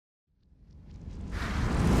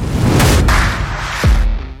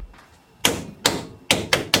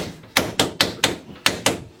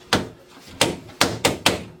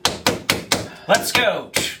Let's go.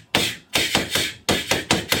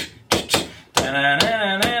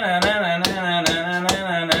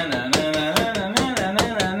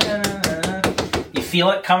 You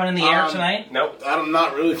feel it coming in the air tonight? Nope. I'm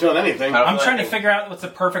not really feeling anything. I'm trying to figure out what's the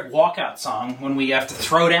perfect walkout song when we have to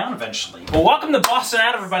throw down eventually. Well, welcome to Boston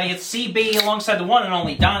Out, everybody. It's CB alongside the one and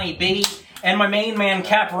only Donnie B and my main man,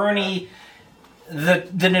 Cap Rooney,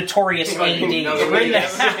 the notorious AD. We're in the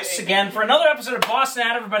house again for another episode of Boston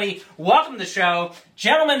Out, everybody. Welcome to the show.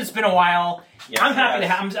 Gentlemen, it's been a while. Yes, I'm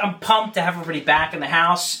happy I'm pumped to have everybody back in the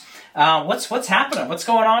house. What's happening? What's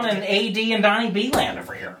going on in AD and Donnie B land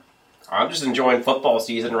over here? I'm just enjoying football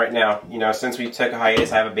season right now. You know, since we took a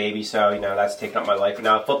hiatus, I have a baby, so, you know, that's taken up my life. But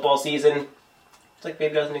now football season, it's like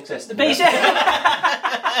baby doesn't exist. The baby.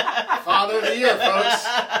 Father of the year, folks.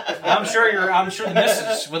 I'm sure the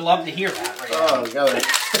missus would love to hear that right now. Oh, God.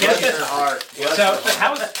 Bless your heart.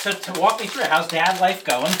 So to walk me through it, how's dad life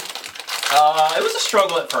going? It was a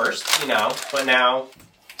struggle at first, you know, but now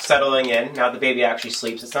settling in, now the baby actually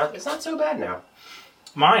sleeps, it's not so bad now.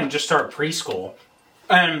 Mine just started preschool.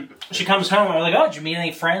 And she comes home and I'm like, oh, did you meet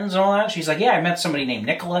any friends and all that? She's like, yeah, I met somebody named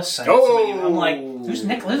Nicholas. I'm like, who's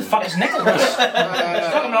Nicholas? Who the fuck is Nicholas? She's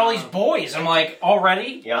talking to all these boys. I'm like,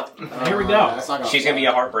 already? Yep. Here we go. She's going to be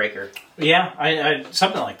a heartbreaker. Yeah, I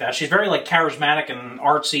something like that. She's very like charismatic and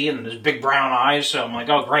artsy and has big brown eyes, so I'm like,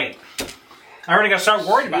 oh, great. I already got to start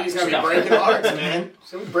worrying about this stuff. She's going to be breaking hearts, man.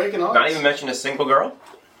 She's going to be breaking hearts. Not even mention a single girl?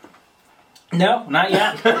 No, not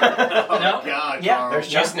yet. Oh, no. God, yeah, there's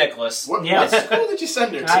just Nicholas. What school did you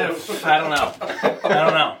send her to? I don't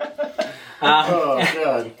know. Oh,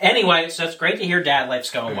 God. Anyway, so it's great to hear dad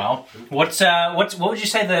life's going well. What would you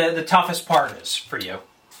say the toughest part is for you?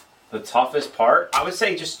 The toughest part? I would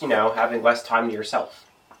say just, you know, having less time to yourself.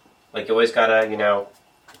 Like, you always gotta, you know,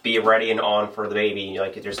 be ready and on for the baby.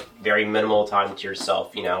 Like, there's very minimal time to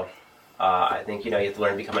yourself, you know. I think, you know, you have to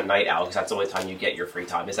learn to become a night owl because that's the only time you get your free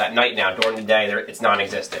time. Is at night now. During the day, it's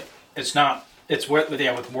non-existent. It's not. It's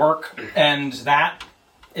with work and that.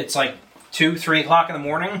 It's like 2, 3 o'clock in the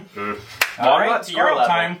morning. Well, All I'm right, not to your level.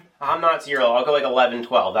 time. I'm not to your level. I'll go like 11,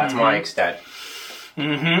 12. That's my extent.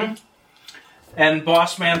 Mm-hmm. And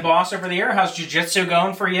boss over the air, how's jiu-jitsu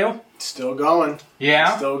going for you? Still going.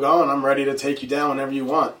 Yeah? Still going. I'm ready to take you down whenever you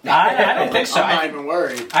want. I don't think so. I'm not even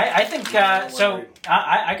worried. I think, so,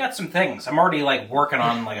 I got some things. I'm already, like, working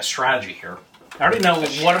on, like, a strategy here. I already know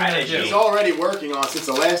what I'm going to do. He's already working on since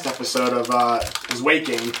the last episode of his weight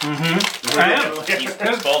gain. Mm-hmm. I am.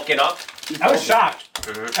 He's bulking up. I was shocked.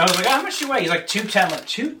 I was like, how much do you weigh? He's like 210. Like,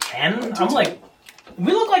 210? I'm like,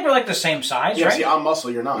 we look like we're, like, the same size, yeah, right? See, I'm muscle,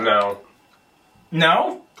 you're not. No.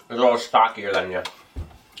 No? He's a little stockier than you.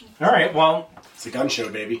 All right, well... It's a gun show,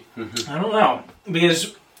 baby. I don't know.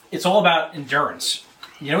 Because it's all about endurance.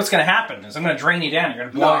 You know what's going to happen is I'm going to drain you down. You're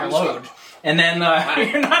going to blow your load. And then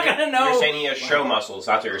you're not going to know... You're saying he has show muscles.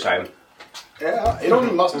 That's what you're saying. Yeah, you don't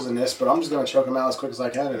need muscles in this, but I'm just going to choke him out as quick as I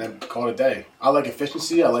can and then call it a day. I like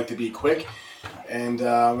efficiency. I like to be quick. And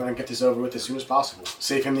I'm going to get this over with as soon as possible.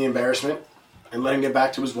 Save him the embarrassment and let him get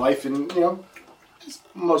back to his wife and, you know, just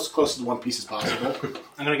most close to one piece as possible.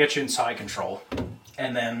 I'm going to get you in side control.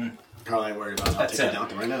 And then... Carl ain't worried about it. I'll take you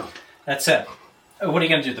down right now. That's it. What are you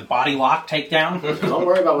going to do? The body lock takedown? Don't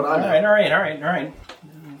worry about what I know. All right.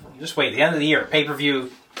 Just wait. The end of the year.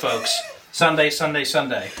 Pay-per-view, folks. Sunday. It's going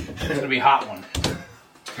to be a hot one.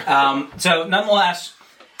 So, nonetheless,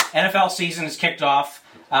 NFL season is kicked off.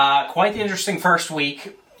 Quite the interesting first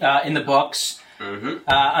week in the books. Mm-hmm.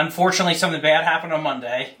 Unfortunately, something bad happened on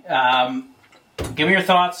Monday. Give me your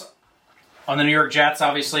thoughts on the New York Jets,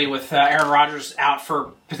 obviously, with Aaron Rodgers out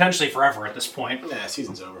for potentially forever at this point. Yeah,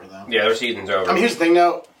 season's over, though. Yeah, their season's over. I mean, here's the thing,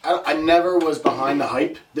 though. I never was behind the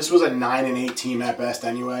hype. This was a 9-8 team at best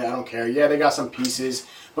anyway. I don't care. Yeah, they got some pieces.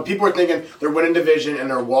 But people are thinking they're winning division and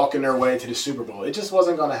they're walking their way to the Super Bowl. It just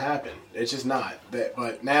wasn't going to happen. It's just not.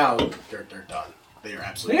 But now they're done. They are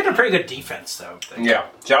absolutely They got a pretty good defense, though. Yeah.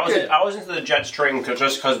 So I was into the Jets train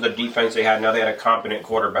just because of the defense they had. Now they had a competent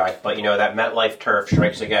quarterback. But, you know, that MetLife turf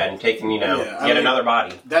strikes again, taking, another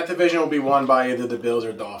body. That division will be won by either the Bills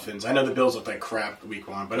or Dolphins. I know the Bills looked like crap week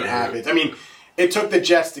 1, but it happens. I mean, it took the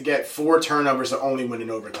Jets to get 4 turnovers to only win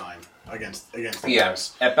in overtime against the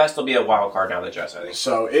Bills. At best, they'll be a wild card now, the Jets, I think.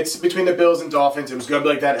 So it's between the Bills and Dolphins. It was going to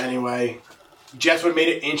be like that anyway. Jets would have made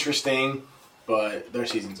it interesting, but their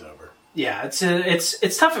season's over. Yeah,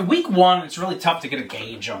 it's tough. In week 1, it's really tough to get a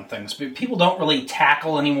gauge on things. People don't really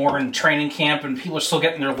tackle anymore in training camp, and people are still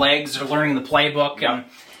getting their legs. They're learning the playbook, and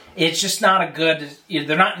it's just not a good...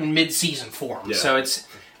 They're not in mid-season form. Yeah. So it's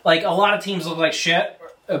like a lot of teams look like shit,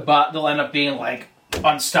 but they'll end up being like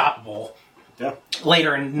unstoppable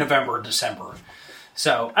later in November or December.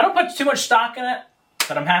 So I don't put too much stock in it,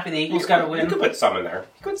 but I'm happy the Eagles got a win. You could put some in there.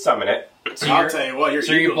 You could put some in it. So I'll tell you what,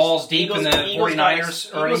 your balls deep in the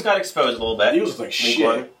 49ers already? Eagles got exposed a little bit. Eagles look like shit.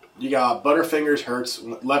 One. You got Butterfingers Hurts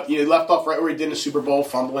left off right where he did in the Super Bowl,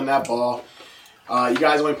 fumbling that ball. You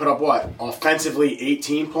guys only put up what? Offensively,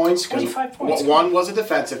 18 points. 25 points. One was a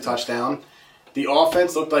defensive touchdown. The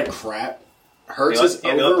offense looked like crap. Hurts is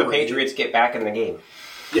And let the overrated. Patriots get back in the game.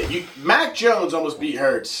 Yeah, Mac Jones almost beat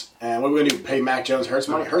Hurts. And what are we going to do? Pay Mac Jones Hurts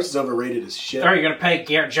money? Hurts is overrated as shit. Are you going to pay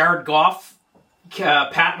Jared Goff,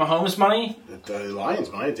 Pat Mahomes money? The Lions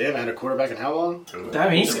money. They haven't had a quarterback in how long? I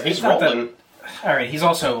mean, he's not rolling. All right, he's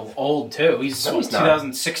also old too. He's No, he's not.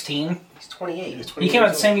 2016. He's 28. He's 20 He came out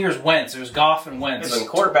the years same year as Wentz. It was Goff and Wentz. Listen,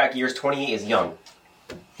 quarterback years, 28 is young.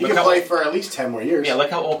 He Look can how- play for at least 10 more years. Yeah,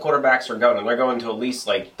 look how old quarterbacks are going. They're going to at least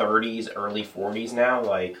like 30s, early 40s now.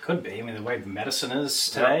 Like Could be. I mean, the way medicine is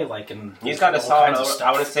today, like in he's got a all solid. kinds of I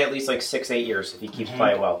stuff. want to say at least like 6-8 years if he keeps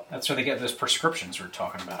playing well. That's where they get those prescriptions we're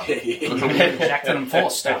talking about. Yeah. Injecting them full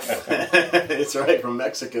of stuff. It's right, from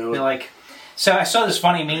Mexico. They're like, so I saw this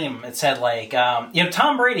funny meme. It said like,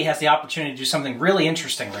 Tom Brady has the opportunity to do something really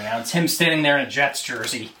interesting right now. It's him standing there in a Jets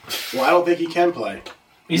jersey. Well, I don't think he can play.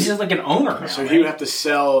 He's just like an owner now. So right? he would have to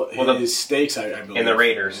sell Well, his stakes, I believe. in the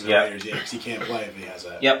Raiders, In the yeah. Raiders, yeah, because he can't play if he has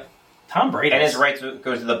that. Yep, Tom Brady. and his rights would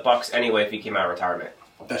go to the Bucks anyway if he came out of retirement.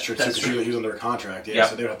 That's true. That's That's true. He was under a contract, yeah, Yep.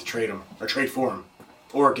 so they would have to trade him. Or trade for him.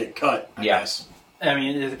 Or get cut, I Yeah. guess. I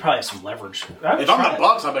mean, they probably have some leverage. I would If I'm try the it.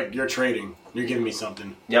 Bucks, I'm like, you're trading. You're giving me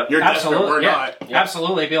something. Yep. You're desperate, Absolutely, we're yeah. not. Yeah.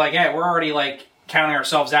 Absolutely. Be like, yeah, we're already like counting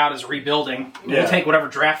ourselves out as rebuilding. Yeah. We'll take whatever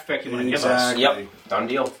draft pick you want to give us. Exactly. Yep, done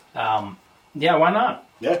deal. Yeah, why not?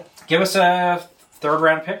 Yeah. Give us a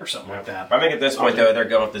third-round pick or something like that. I think at this point though, they're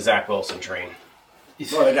going with the Zach Wilson train.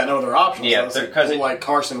 Well, they got no other options. Yeah, Unless they because pull it- like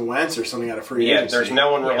Carson Wentz or something out of free Yeah, agency. there's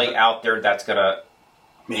no one really Yeah. out there that's gonna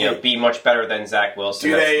be much better than Zach Wilson.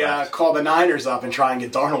 Do that's they left. call the Niners up and try and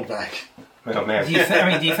get Darnold back? Oh man. Do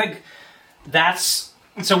you think that's...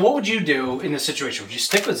 So what would you do in this situation? Would you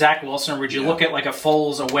stick with Zach Wilson, or would you No. look at like a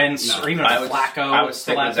Foles, a Wentz, No. or even I a would, Flacco? I would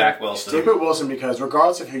stick still with out there? Zach Wilson. Stick with Wilson because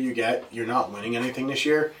regardless of who you get, you're not winning anything this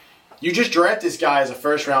year. You just draft this guy as a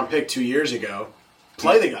first-round pick 2 years ago.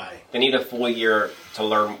 Play the guy. They need a full year to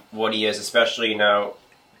learn what he is, especially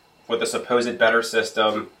with a supposed better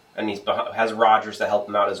system, and has Rodgers to help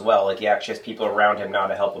him out as well. Like he actually has people around him now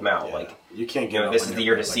to help him out. Yeah. Like You can't get up this on is your the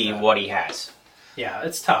year to pick like see that. what he has. Yeah,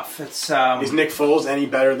 it's tough. It's Is Nick Foles any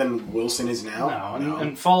better than Wilson is now? no,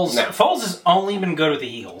 and Foles. No. Foles has only been good with the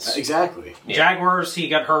Eagles. Exactly. Yeah. Jaguars, he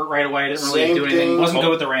got hurt right away. Didn't really Same do anything. thing. Wasn't good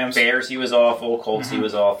with the Rams. Bears, he was awful. Colts, he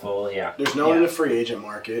was awful. Yeah. There's no one in Yeah. the free agent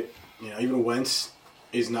market. Even Wentz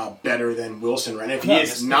is not better than Wilson right now. If he No, is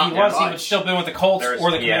because not he was, much. he would still been with the Colts There's,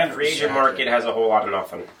 or the yeah, Commanders. free agent Exactly. market has a whole lot of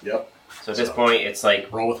nothing. Yep. So at this point, it's like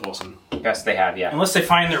Roll with Wilson. best they have. Yeah. Unless they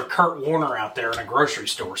find their Kurt Warner out there in a grocery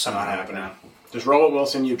store somehow. Not happening. Just roll with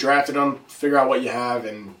Wilson. You've drafted him. Figure out what you have,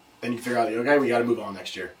 and then you figure out, okay, we got to move on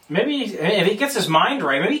next year. Maybe if he gets his mind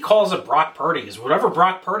right, maybe he calls it Brock Purdy. Because whatever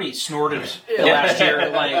Brock Purdy snorted last year,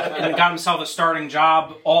 and got himself a starting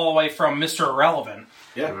job all the way from Mr. Irrelevant.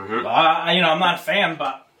 Yeah. I'm not a fan,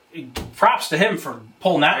 but props to him for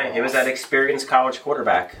pulling that. one He was off. that experienced college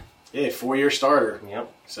quarterback. Yeah, 4-year starter. Yep.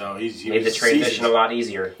 So he Made the was transition seasoned. a lot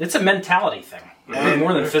easier. It's a mentality thing,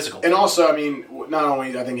 more than a physical. And thing. also, I mean, not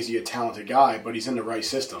only I think is he a talented guy, but he's in the right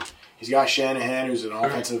system. He's got Shanahan, who's an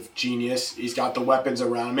offensive genius. He's got the weapons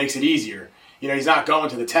around. It makes it easier. He's not going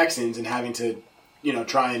to the Texans and having to,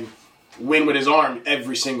 try and win with his arm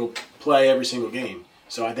every single play, every single game.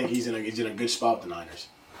 So I think he's in a good spot with the Niners.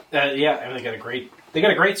 And they got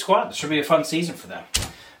a great squad. This should be a fun season for them.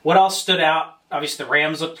 What else stood out? Obviously, the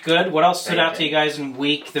Rams looked good. What else stood out to you guys in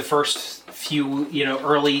the first few,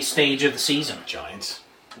 early stage of the season? Giants.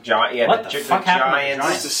 What the fuck happened to the It's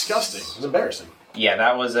Giants? disgusting. It's embarrassing. Yeah,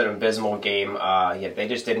 that was an abysmal game. They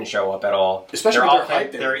just didn't show up at all. Especially with their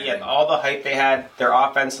hype they were Yeah, getting. all the hype they had. Their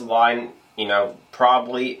offensive line,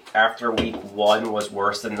 probably after week 1 was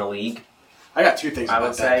worse than the league. I got two things I about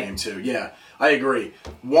would that say. game, too. Yeah, I agree.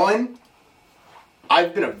 One,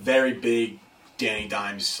 I've been a very big Danny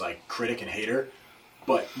Dimes critic and hater.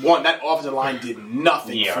 But one, that offensive line did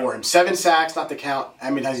nothing for him. 7 sacks, not to count how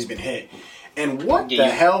many times he's been hit. And what the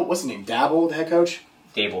hell? What's his name? Dabble, the head coach?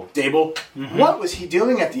 Dable. Mm-hmm. What was he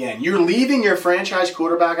doing at the end? You're leaving your franchise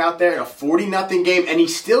quarterback out there in a 40-0 game, and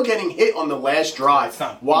he's still getting hit on the last drive.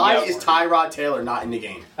 Why is Tyrod Taylor not in the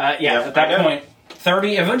game? At that point,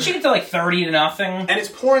 30. Once you get to 30-0, And it's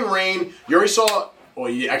pouring rain. You already saw Well,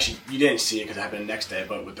 you didn't see it because it happened the next day,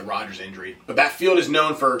 but with the Rodgers injury. But that field is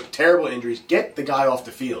known for terrible injuries. Get the guy off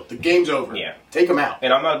the field. The game's over. Yeah. Take him out.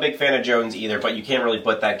 And I'm not a big fan of Jones either, but you can't really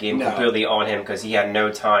put that game completely on him because he had no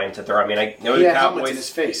time to throw. I mean, I know He the had helmets in Cowboys. his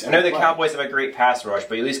face. I know the Cowboys have a great pass rush,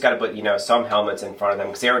 but you at least got to put some helmets in front of them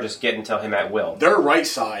because they were just getting to him at will. Their right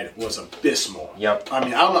side was abysmal. Yep. I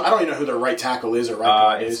mean, I don't even know who their right tackle is or right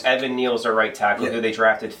guard It's is. Evan Neal's their right tackle, who they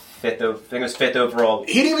drafted fifth overall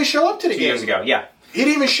He didn't even show up to the 2 game. years ago. Yeah. He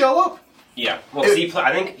didn't even show up. Yeah. Well,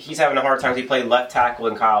 I think he's having a hard time. He played left tackle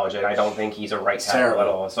in college, and I don't think he's a right tackle terrible. at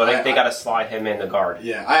all. So I think they got to slide him in the guard.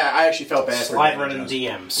 Yeah, I actually felt bad for Slide Daniel right in the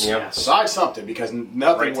Jones. DMs. Yep. Yes. Slide something because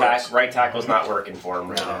nothing works. Right tackle's not working for him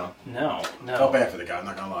right now. No. Felt bad for the guy, I'm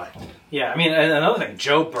not going to lie. Yeah, I mean, another thing,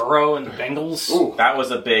 Joe Burrow and the Bengals. Ooh. That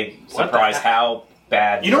was a big What surprise the heck? how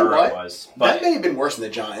bad You know Burrow what? was. That But may have been worse than the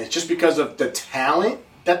Giants just because of the talent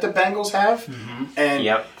that the Bengals have. Mm-hmm. And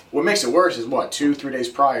Yep. what makes it worse is 2-3 days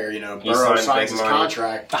prior, Burrow signed signs big his money.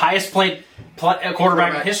 contract. The highest played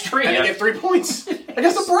quarterback in history. And Yeah. they get 3 points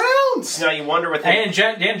against the Browns. now you wonder with him. And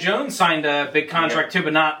Dan Jones signed a big contract too,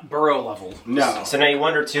 but not Burrow level. No. So now you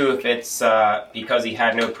wonder too if it's because he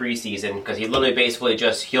had no preseason because he literally basically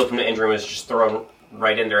just healed from the injury and was just thrown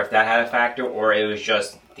right in there. If that had a factor, or he was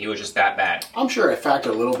just that bad. I'm sure it factored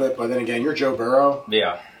a little bit, but then again, you're Joe Burrow.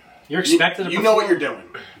 Yeah. You're expected to You know what perform. you're doing.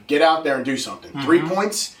 Get out there and do something. 3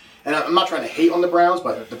 points. And I'm not trying to hate on the Browns,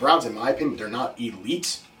 but the Browns, in my opinion, they're not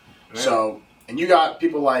elite. So, and you got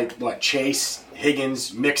people like, Chase,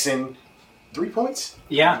 Higgins, Mixon. 3 points?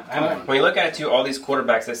 Yeah. Come on. When you look at it too, all these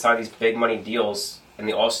quarterbacks that signed these big money deals in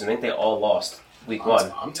the offseason, I think they all lost week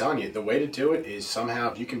one. I'm telling you, the way to do it is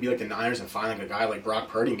somehow if you can be like the Niners and find like a guy like Brock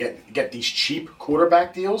Purdy and get these cheap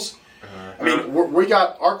quarterback deals. I mean, we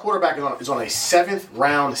got our quarterback is on a 7th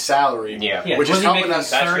round salary. Yeah. Yeah, which was is he helping making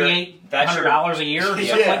us. $3,800 a year or something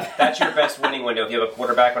Yeah. like that? That's your best winning window if you have a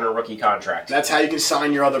quarterback on a rookie contract. That's how you can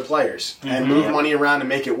sign your other players and move money around and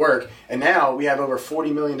make it work. And now we have over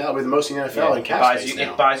 $40 million. We're the most in the NFL in cap space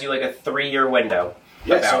now. It buys you like a 3-year window.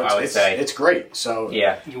 I would say. it's great. So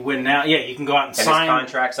Yeah. You win now. Yeah, you can go out and And his sign.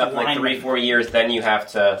 contract's up in like linemen. 3-4 years, then you have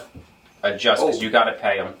to adjust because you got to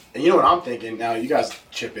pay him. And you know what I'm thinking? Now, you guys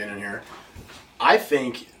chip in here. I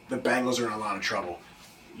think the Bengals are in a lot of trouble.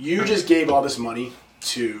 You just gave all this money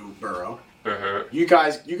to Burrow. You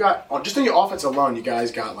got, just in your offense alone, you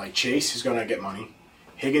guys got like Chase, who's going to get money.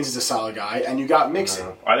 Higgins is a solid guy. And you got Mixon.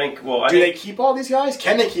 Do they keep all these guys?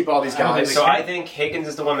 Can they keep all these guys? I think Higgins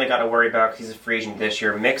is the one they got to worry about because he's a free agent this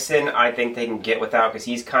year. Mixon, I think they can get without because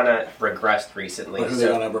he's kind of regressed recently. Who are they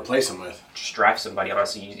going to replace him with? Just draft somebody,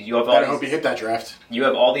 honestly. You have I hope you hit that draft. You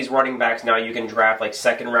have all these running backs now you can draft like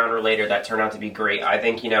second round or later that turn out to be great. I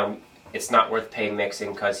think, it's not worth paying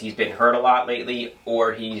Mixon because he's been hurt a lot lately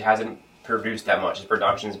or he hasn't produced that much. His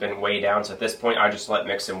production's been way down. So at this point, I just let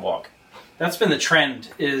Mixon walk. That's been the trend.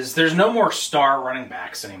 Is there's no more star running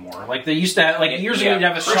backs anymore? Like they used to have, years ago, you'd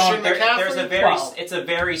have a Christian Sean. McCaffrey? It's a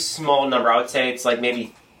very small number. I would say it's like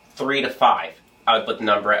maybe 3 to 5. I would put the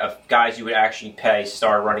number of guys you would actually pay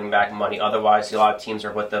star running back money. Otherwise, a lot of teams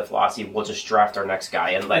are with the philosophy, we'll just draft our next guy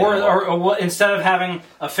and let him walk. Or instead of having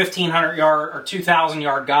a 1,500 yard or 2,000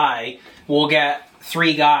 yard guy, we'll get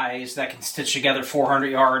 3 guys that can stitch together 400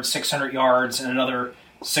 yards, 600 yards, and another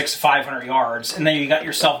 500 yards, and then you got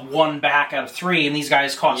yourself 1 back out of 3, and these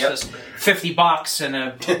guys cost us $50 and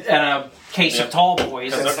a case of tall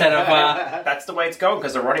boys instead of. That's the way it's going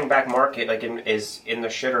because the running back market is in the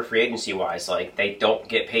shitter free agency wise. Like they don't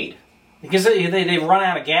get paid Because they run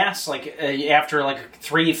out of gas after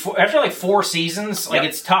 4 seasons.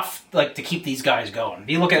 It's tough to keep these guys going. If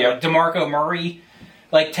you look at DeMarco Murray,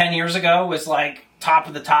 10 years ago was top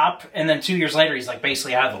of the top, and then 2 years later he's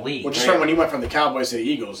basically out of the league. Well, just when he went from the Cowboys to the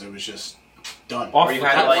Eagles, it was just done. Off Or you the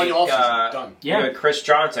had top. done. you had Chris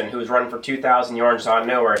Johnson who was running for 2,000 yards out of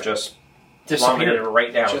nowhere, just plummeted Disappeared.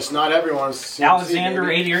 right down. Just not everyone's.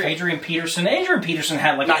 Alexander, Adrian Peterson. Adrian Peterson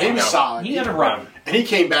had he was solid. He had a run. And he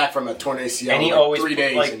came back from a torn ACL And he in always 3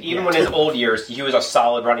 days. even when his old years, he was a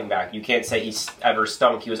solid running back. You can't say he's ever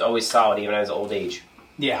stunk. He was always solid even at his old age.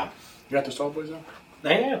 Yeah. You got those tall boys out?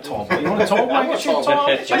 They have tall boy. You want a tall boy? I get you a tall.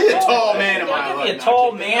 I need a tall man in my I'll life. give you a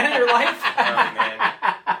tall man in your life. Oh, man.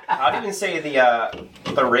 I'd even say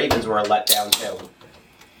the Ravens were a letdown too.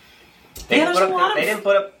 They Yeah, didn't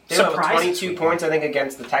put up surprises. 22 points, I think,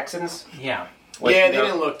 against the Texans. Yeah. With, Yeah, you they know,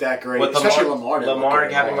 didn't look that great. with Especially Lamar. didn't look Lamar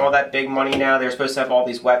good at having all that big money now. They're supposed to have all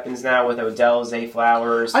these weapons now with Odell, Zay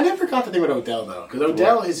Flowers. I never got the thing with Odell, though. Because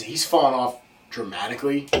Odell, he's fallen off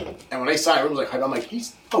dramatically. And when they signed him, I'm like,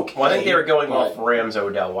 he's okay. Well, I think they were going but- off Rams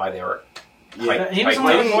Odell, why they were. Yeah. He was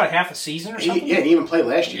only half a season or something? He didn't even play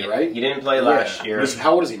last year, right? He didn't play last year.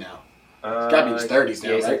 How old is he now? gotta be in his 30s now,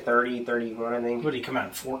 Yeah, he's right? like 30, 31, I think. What did he come out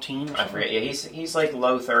in 14? I forget. Yeah, he's like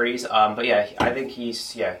low 30s. But yeah, I think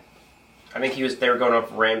he's I think he was. They were going off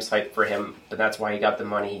Rams hype for him, but that's why he got the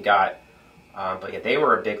money he got. But yeah, they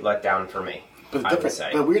were a big letdown for me. But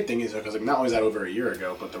the weird thing is, because like, not only is that over a year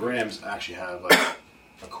ago, but the Rams actually have like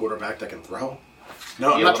a quarterback that can throw.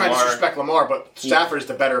 No, I'm not trying to disrespect Lamar, but Stafford is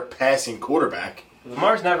the better passing quarterback.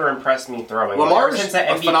 Lamar's never impressed me throwing. Lamar's ever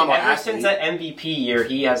since that MVP year,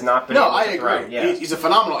 he has not been. No, able I to agree. Throw. Yeah. He's a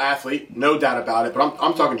phenomenal athlete, no doubt about it. But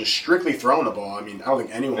I'm talking just strictly throwing the ball. I mean, I don't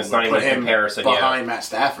think anyone would put him behind Matt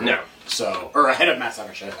Stafford. No. So, or ahead of Matt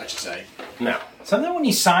Stafford, I should say. No. Something when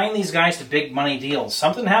you sign these guys to big money deals,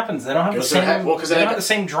 something happens. They don't have the same. They don't have the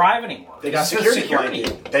same drive anymore. They got security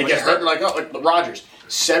blanket. They get hurt. Like Rodgers,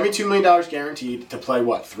 $72 million guaranteed to play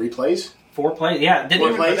what? 3 plays? 4 plays? Yeah, didn't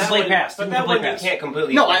even play pass. But that one you can't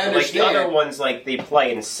completely. No, I understand. Like the other ones, like they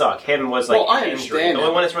play and suck. Him was like I injury. understand. The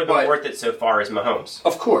only one that's really been worth it so far is Mahomes.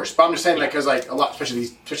 Of course, but I'm just saying that because like a lot,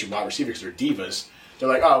 especially wide receivers, they're divas. They're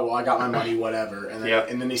like, oh well, I got my money, whatever, and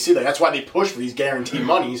then they see that. That's why they push for these guaranteed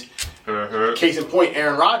monies. Mm-hmm. Case in point,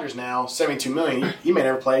 Aaron Rodgers now $72 million. He may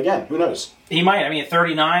never play again. Who knows? He might. I mean, at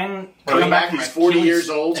 39, coming back, he's 40 years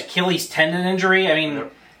old. Achilles tendon injury. I mean,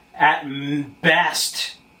 at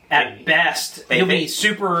best, he'll be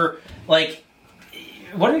super like.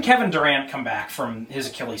 When did Kevin Durant come back from his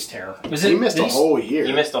Achilles tear? He missed a whole year.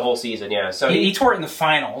 He missed the whole season, yeah. So he tore it in the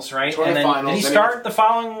finals, right? And then did he start the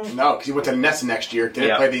following? No, because he went to the Nets next year.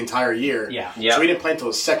 Didn't play the entire year. Yeah. So he didn't play until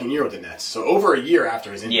his second year with the Nets. So over a year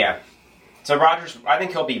after his injury. Yeah. So Rodgers, I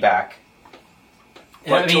think he'll be back.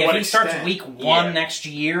 I mean, if he starts week 1 next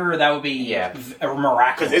year, that would be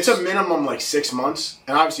miraculous. Because it's a minimum like 6 months,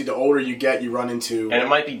 and obviously the older you get, you run into. And it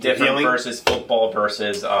might be different versus football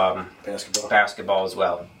versus basketball as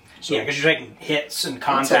well. So, yeah, because you're taking hits and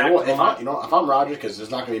contact. If I'm Rodgers, because there's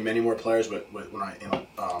not going to be many more players with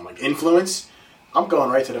like influence, I'm going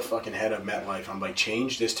right to the fucking head of MetLife. I'm like,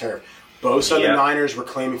 change this turf. Bosa, the Niners were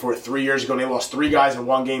claiming for it 3 years ago, and they lost 3 guys in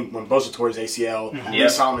one game when Bosa tore his ACL,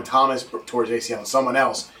 and Solomon Thomas tore his ACL, and someone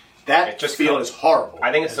else. That field is horrible.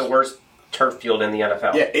 I think it's the worst turf field in the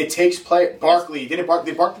NFL. Yeah, it takes play. Barkley, did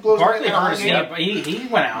Barkley blow his Barkley hurt his knee. He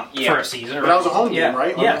went out for a season. But that was a home game,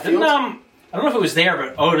 right? Yeah, I don't know if it was there,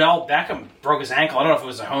 but Odell Beckham broke his ankle. I don't know if it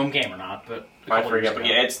was a home game or not, but I forget. But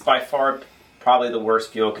yeah, it's by far probably the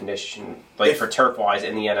worst field condition, for turf-wise,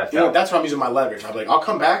 in the NFL. You know, that's why I'm using my leverage. I'm like, I'll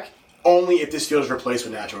come back only if this field is replaced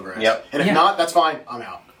with natural grass. Yep. And if not, that's fine. I'm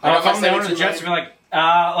out. If I'm the owner of the Jets, I'd be like,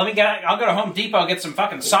 I'll go to Home Depot, get some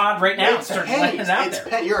fucking sod right now and start laying it out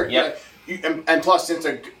there. And plus, since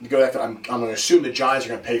I go after, I'm going to assume the Giants are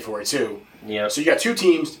going to pay for it too. Yeah. So you got 2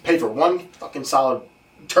 teams pay for one fucking solid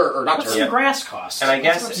What's the grass cost? And I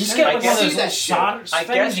guess you just get one of those sod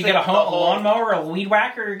things. You get a lawnmower, a weed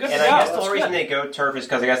whacker, you're good to go. And I guess the only reason they go turf is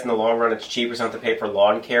because I guess in the long run it's cheaper not to pay for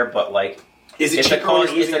lawn care, but is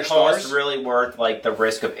the cost really worth the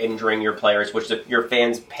risk of injuring your players, which your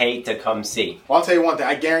fans pay to come see? Well, I'll tell you one thing.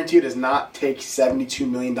 I guarantee it does not take $72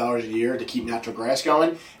 million a year to keep natural grass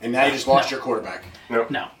going, and now you just lost your quarterback.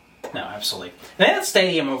 No, absolutely. That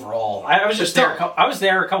stadium overall, I was just there. I was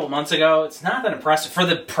there a couple months ago. It's not that impressive for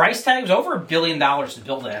the price tag. It was over $1 billion to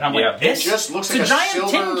build it, and I'm like, this it just looks like a giant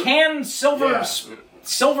tin can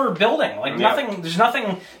silver building. Nothing. There's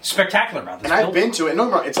nothing spectacular about this. And I've been to it.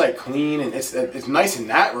 No, it's clean and it's nice in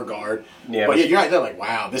that regard. Yeah, but you're not there like,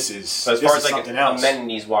 wow, this is something else.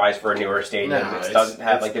 Amenities wise for a newer stadium, it doesn't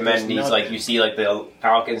have the amenities you see the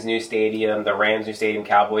Falcons' new stadium, the Rams' new stadium,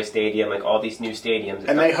 Cowboys stadium, all these new stadiums.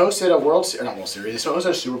 And they hosted a World Series. They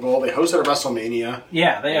hosted a Super Bowl. They hosted a WrestleMania.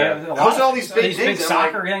 Yeah, they hosted all these big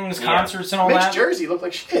soccer things, concerts, and all makes that. Jersey look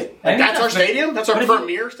like shit. That's our stadium. That's our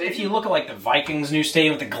premier stadium. If you look at the Vikings' new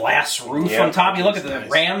stadium with the glass roof on top, you look at the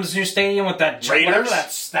Rams' new stadium with that whatever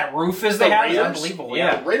that roof is they have. It's unbelievable.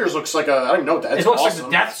 Yeah, Raiders looks like I don't even know what that is. It looks like the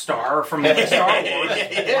Death Star from Star Wars.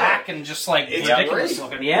 Black and just ridiculous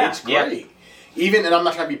looking. Yeah. It's great. Even, and I'm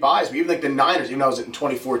not trying to be biased, but even the Niners, even though I was in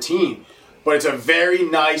 2014, but it's a very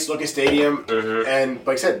nice looking stadium. Mm-hmm. And like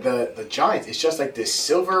I said, the Giants, it's just like this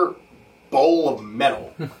silver bowl of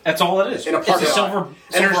metal. That's all it is. In a parking lot. Silver and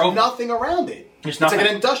there's oval. nothing around it. There's nothing. It's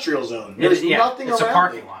like an industrial zone. There's nothing around it. It's a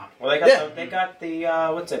parking lot. Well, they got the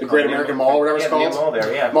what's it? The Great American Mall, whatever it's called. The Mall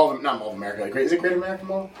there, yeah. Not Mall of America. Is it Great American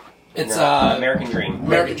Mall? It's American Dream.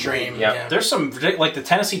 American Dream. Yeah. There's some the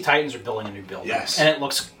Tennessee Titans are building a new building. Yes. And it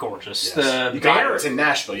looks gorgeous. Yes. The Bears. It's in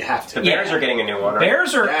Nashville. You have to. The Bears are getting a new one. Right?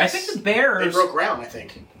 Bears are. Yes. I think the Bears. They broke ground. I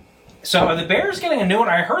think. So are the Bears getting a new one?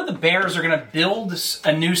 I heard the Bears are going to build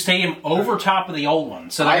a new stadium over top of the old one.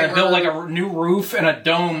 So they're going to build like a new roof and a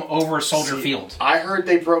dome over Soldier Field. I heard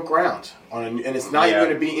they broke ground on and it's not even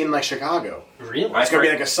going to be in like Chicago. Really? It's going to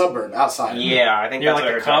be like a suburb outside. Yeah, I think You're that's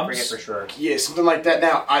like what the I Cubs? forget for sure. Yeah, something like that.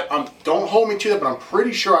 Now, don't hold me to that, but I'm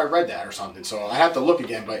pretty sure I read that or something. So I have to look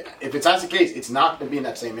again. But if that's the case, it's not going to be in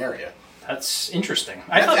that same area. That's interesting.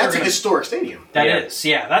 That's a historic stadium. That is,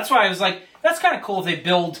 yeah. That's why I was like, that's kind of cool if they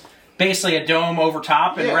build basically a dome over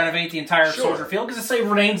top and renovate the entire Soldier Field because it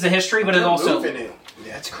remains the history, but it also Yeah,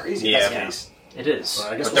 that's crazy. Yeah. That's the case. it is.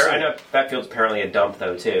 But I guess But I know that field's apparently a dump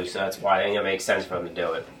though too, so that's why I think it makes sense for them to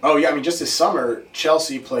do it. Oh yeah, I mean just this summer,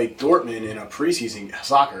 Chelsea played Dortmund in a preseason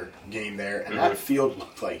soccer game there, and that field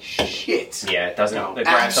looked like shit. Yeah, it doesn't. The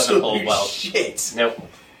grass doesn't Absolute hold well. shit. Nope.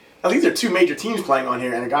 I think there are two major teams playing on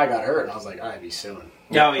here, and a guy got hurt, and I was like, I'd be suing.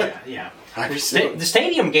 Oh yeah. I'd be suing. The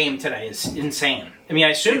stadium game today is insane. I mean, I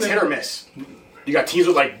assume It's hit or miss. You got teams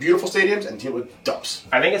with like beautiful stadiums and teams with dumps.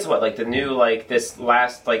 I think it's like the new this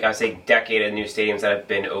last I say decade of new stadiums that have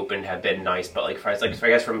been opened have been nice, but I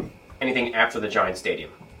guess from anything after the Giant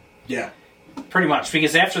Stadium. Yeah. pretty much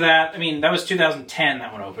because after that, I mean, that was 2010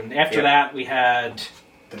 that one opened. After that, we had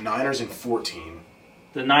the Niners in 14.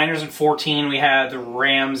 The Niners in 14. We had the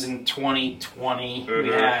Rams in 2020. We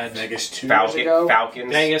had Vegas 2 years ago.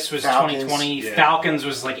 Falcons. Vegas was Falcons, 2020. yeah. Falcons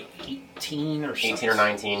was like 18 or something. 18 or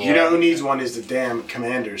 19, yeah. You know who needs one is the damn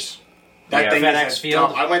Commanders. That thing FedEx is a Field.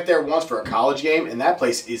 dump. I went there once for a college game, and that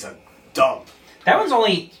place is a dump. That one's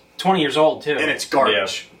only 20 years old, too. And it's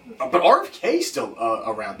garbage. But RFK's still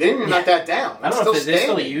around. They didn't even knock that down. I don't know if they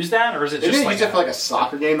still use that, or is it They just didn't like use it for like a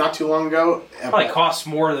soccer game not too long ago. probably costs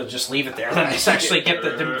more to just leave it there than to actually get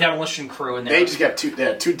the demolition crew in there. They just got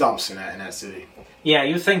two dumps in that city. Yeah,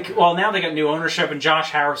 you think, well, now they got new ownership, and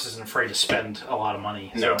Josh Harris isn't afraid to spend a lot of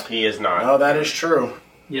money. No, he is not. Oh, that is true.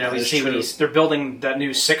 You know, That you is see true. they're building that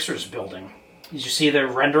new Sixers building. Did you see the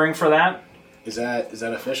rendering for that? Is that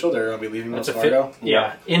official? They're going to be leaving Wells That's Fargo?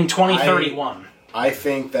 Yeah, in 2031. I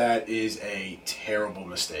think that is a terrible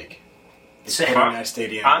mistake. So- Putting that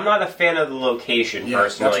stadium. I'm not a fan of the location, Yeah,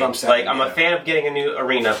 that's personally. what I'm saying, I'm a fan of getting a new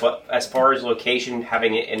arena, but as far as location,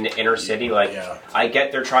 having it in the inner city, I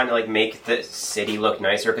get they're trying to make the city look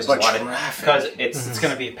nicer because But a lot of traffic. because it's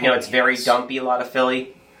going to be a pain it's very dumpy. A lot of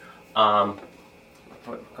Philly.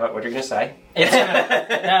 What are you gonna say? It's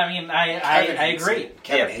I mean, I agree.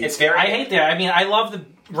 Kevin Yeah, hates it's very. I hate that. I mean, I love the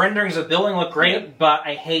renderings of the building look great, but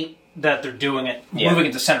I hate that they're doing it, moving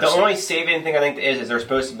it to center. The city. only saving thing I think is they're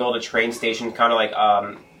supposed to build a train station, kind of like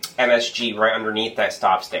MSG, right underneath that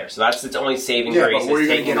stops there. So that's its only saving Yeah, grace but where are is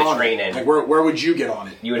you going to taking get the on train it? in. Like, where would you get on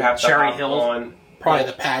it? You would have to Cherry hop Hill. on. Probably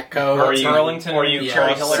the Patco. Or you- Burlington, or you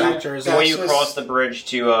Cherry cross Hill the- area. South Jersey. Or you just- cross the bridge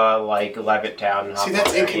to Levittown. And hop See, that's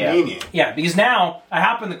on there, yeah. inconvenient. Yeah, because now I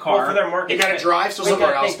hop in the car. Well, for their market, You got to drive Well, somewhere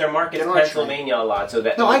I think else. their market's Get on a train. Pennsylvania a lot, so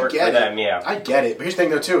that No, will I work get for it. them. Yeah, I get it. But here's the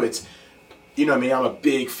thing, though, too. It's, you know me, I'm a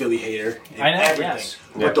big Philly hater. In I know, everything. yes.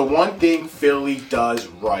 But Yeah. the one thing Philly does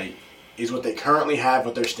right is what they currently have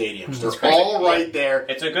with their stadiums. They're great. all right there.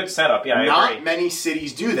 it's a good setup. Yeah, I Not agree. many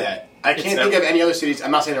cities do that. I can't a- think of any other cities, I'm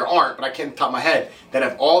not saying there aren't, but I can't top of my head, that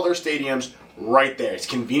have all their stadiums right there. It's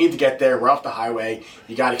convenient to get there. We're off the highway.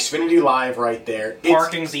 You got Xfinity Live right there.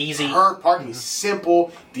 Parking's easy. Parking is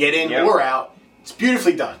simple to get in Yep. or out. It's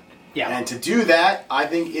beautifully done. Yeah. And to do that, I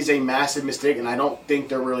think, is a massive mistake, and I don't think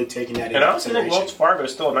they're really taking that And into I also think consideration. Wells Fargo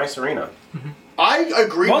is still a nice arena. I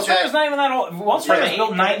agree Wells with Fargo's that. not even that old. Wells Fargo was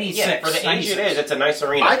built in 96. Yeah, for the age 96. it is, it's a nice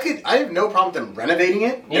arena. I have no problem with them renovating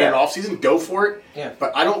it in Yeah. an off season. Go for it. Yeah.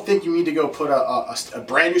 But I don't think you need to go put a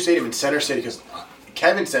brand new stadium in Center City because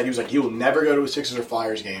Kevin said he was like he will never go to a Sixers or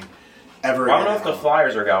Flyers game ever. I don't know again. if the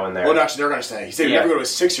Flyers are going there. Well, no, actually, they're going to say he said he'll Yeah. never go to a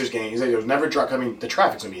Sixers game. He said he'll never drive. I mean, the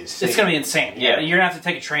traffic's going to be insane. It's going to be insane. Yeah. You're going to have to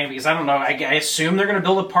take a train because I don't know. I assume they're going to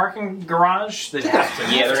build a parking garage. They'd have to.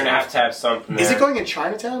 Yeah, they're going to have something there. Is it going in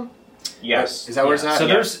Chinatown? Yes. Is that where it's at? So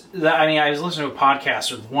Yeah. there's, I mean, I was listening to a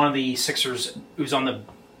podcast with one of the Sixers who's on the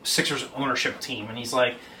Sixers ownership team, and he's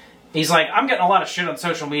like, I'm getting a lot of shit on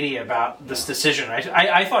social media about this decision.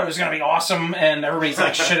 I thought it was going to be awesome, and everybody's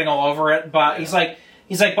like shitting all over it. But he's like,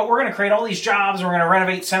 but we're going to create all these jobs, and we're going to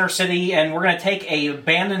renovate Center City, and we're going to take a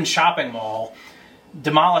abandoned shopping mall,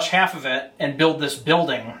 demolish half of it, and build this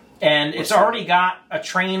building. And it's already got a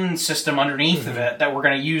train system underneath of it that we're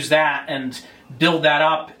going to use that and build that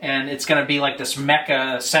up, and it's going to be like this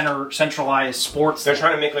mecca centralized sports. They're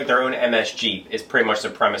trying to make like their own MSG. Is pretty much the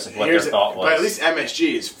premise of what Here's their thought it. was. But at least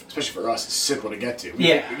MSG is, especially for us, is simple to get to.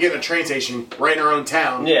 Yeah. We get a train station right in our own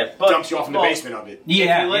town. Yeah, but- dumps you off in the well, basement of it.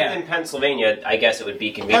 Yeah, if you lived yeah. in Pennsylvania, I guess it would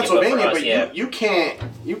be convenient. Pennsylvania, but for us, but yeah.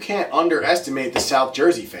 you can't underestimate the South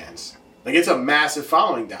Jersey fans. Like, it's a massive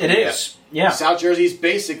following down It there. is. Yeah. South Jersey's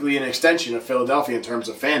basically an extension of Philadelphia in terms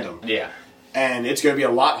of fandom. Yeah. And it's going to be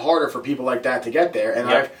a lot harder for people like that to get there. And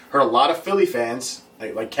Yep. I've heard a lot of Philly fans,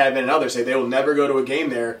 like Kevin and others, say they will never go to a game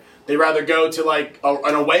there. They'd rather go to, like,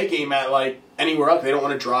 an away game at, like, anywhere else. They don't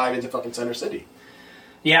want to drive into fucking Center City.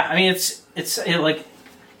 Yeah, I mean, it's like,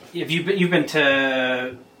 if you've been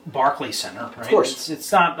to Barclays Center, right? Of course.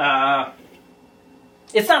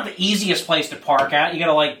 It's not the easiest place to park at. You got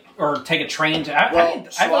to, like, or take a train to.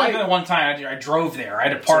 I've only been one time. I drove there. I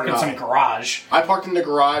had to park in some garage. I parked in the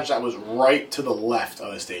garage that was right to the left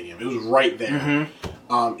of the stadium. It was right there.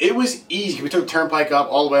 Mm-hmm. It was easy. We took the turnpike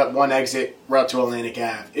up all the way up one exit, right to Atlantic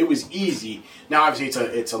Ave. It was easy. Now, obviously,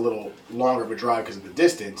 it's a little longer of a drive because of the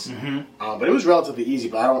distance, Mm-hmm. but it was relatively easy.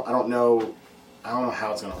 But I don't know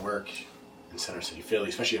how it's going to work in Center City, Philly,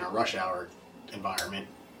 especially in a rush hour environment.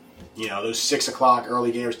 You know, those 6 o'clock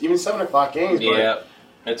early games, even 7 o'clock games. But Yeah.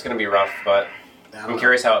 It's going to be rough, but I'm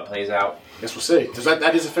curious how it plays out. Guess we'll see.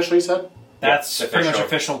 That is official, you said? That's Yeah, pretty much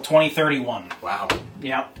official. 2031. Wow.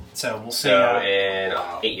 Yeah. So we'll see. So in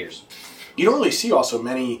 8 years. You don't really see also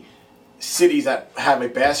many cities that have a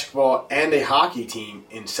basketball and a hockey team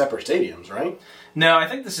in separate stadiums, right? No, I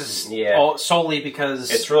think this is solely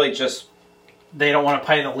because It's really just they don't want to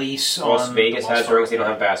pay the lease. Las on Vegas the Wells has Fargo. rings. They don't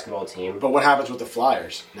have a basketball team. But what happens with the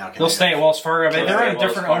Flyers now? They'll stay at Wells Fargo. Can They're they in a Wells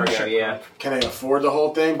different Fargo, ownership. yeah. Group. Can they afford the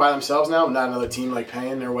whole thing by themselves now? Not another team like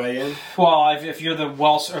paying their way in. Well, if you're the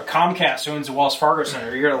Wells or Comcast owns the Wells Fargo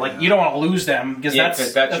Center, you're like you don't want to lose them because Yeah, that's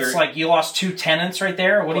 'cause that's your- like you lost 2 tenants right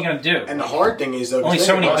there. What are you going to do? And the hard thing is though, Only think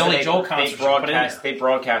so many about it, Billy Joel concerts you put in there. They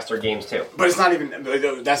broadcast their games too. But it's not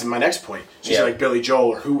even. That's my next point. She's Yeah. like Billy Joel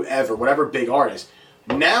or whoever, whatever big artist.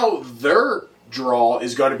 Now their draw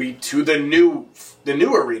is going to be to the new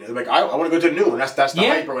arena. They're like, I want to go to the new one. That's the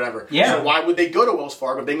hype or whatever. Yeah. So why would they go to Wells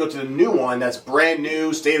Fargo? If they can go to the new one that's brand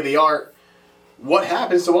new, state of the art. What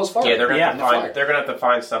happens to Wells Fargo? Yeah, they're gonna Yeah. have to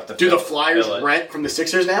find stuff to Do the fill- Flyers fill it. rent from the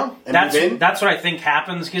Sixers now and move in? That's what I think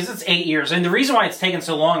happens because it's 8 years, and the reason why it's taken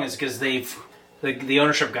so long is because the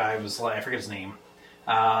ownership guy was like I forget his name.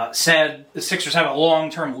 Said the Sixers have a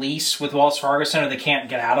long-term lease with Wells Fargo Center they can't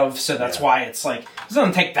get out of, so that's why it's like it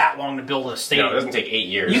doesn't take that long to build a stadium. No, it doesn't take 8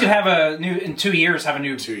 years. You could have in 2 years have a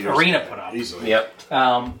new arena put up easily. Yep.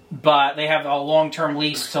 but they have a long-term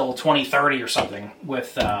lease till 2030 or something.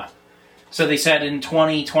 With so they said in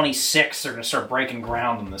 2026 they're going to start breaking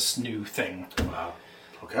ground on this new thing. Wow.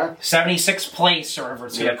 Okay. 76th place or whatever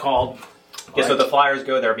it's going to be called. Yeah, so if the Flyers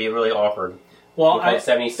go there, it'd be really awkward. Well, We'll call it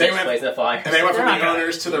 76th they went- place in the Flyers. And they went from They're the not gonna-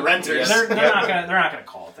 owners to the renters. they're not going to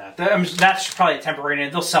call it that. That's probably a temporary name.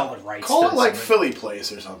 They'll sell the rights. Call to it like something. Philly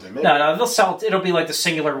Place or something. Maybe. No, they'll sell it. It'll be like the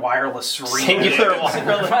Singular Wireless arena. Singular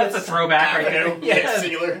Wireless. That's a throwback right there. Yeah,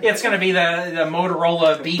 Singular. It's going to be the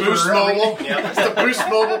Motorola beeper. Boost Mobile. Yeah. It's the Boost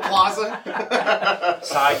Mobile Plaza.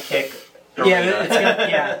 Sidekick. Yeah, arena. it's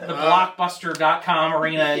gonna, the Blockbuster.com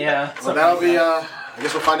arena. Yeah, Well, that'll be. I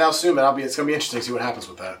guess we'll find out soon, but it's gonna be interesting to see what happens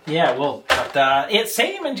with that. Yeah, well, but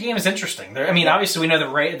stadium and game is interesting. I mean, obviously, we know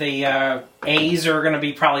the A's are going to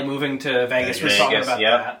be probably moving to Vegas. We're talking Vegas, about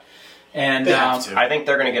yeah. that, and They have to. I think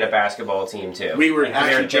they're going to get a basketball team too. We were They're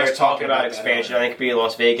actually just talking about that. expansion. I think it'd be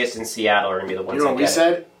Las Vegas and Seattle are going to be the ones. You know that what we get it.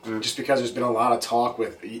 said? Just because there's been a lot of talk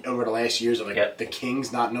over the last years of Yep. the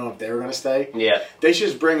Kings not knowing if they were going to stay. Yeah. They should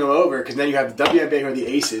just bring them over because then you have the WNBA who are the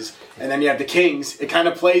Aces, and then you have the Kings. It kind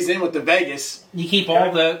of plays in with the Vegas. you keep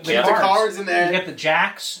all the Yeah. The cards in there. You get the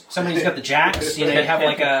Jacks. Somebody's got the Jacks. You know, you have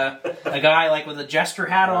like a guy like with a jester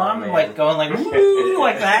hat on, man. like going like woo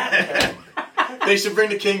like that. They should bring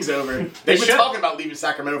the Kings over. They've They been should. talking about leaving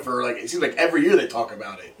Sacramento for it seems like every year they talk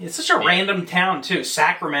about it. It's such a random town too,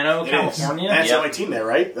 Sacramento, It is. California. And it's Yep. the only team there,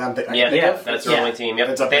 right? I think Yeah, of? that's their Yeah. only team. Yep.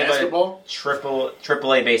 It's a They have basketball?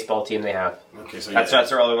 triple A baseball team they have. Okay, so That's yeah.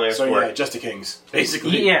 their only So sport. yeah, just the Kings,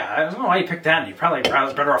 basically. Yeah, I don't know why you picked that. You probably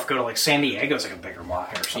better off go to like San Diego's like a bigger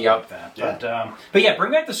market or something Yep. like that. Yeah. But yeah,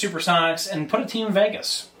 bring back the Supersonics and put a team in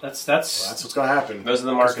Vegas. That's That's what's going to happen. Those are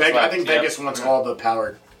the markets Vegas, I left, think yep. Vegas wants all the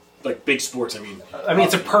power, like big sports. I mean,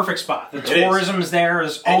 it's a perfect spot. The is. tourism's there.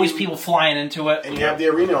 There's always you- people flying into it. And you have the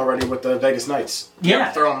arena already with the Vegas Knights.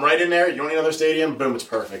 Yeah. Throw them right in there. You don't need another stadium. Boom, it's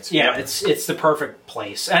perfect. Yeah, it's the perfect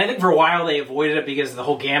place. And I think for a while they avoided it because the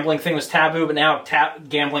whole gambling thing was taboo. But now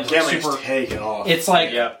gambling's like Gambling's super. taken off. It's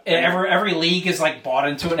like Yeah. every league is like bought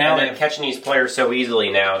into it now. And They they're have, catching these players so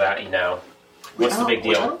easily now that what's the big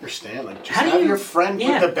Which I don't deal? understand. Like, just How do have you- your friend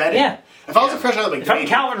yeah, with the betting. yeah. If I was a professional, like If I'm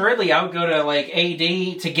Calvin Ridley, I would go to like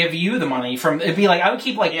AD to give you the money from. It'd be like I would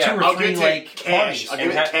keep like 2 or I'll 3 give it like cash. parties. I'll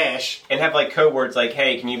give it cash. And have like code words like,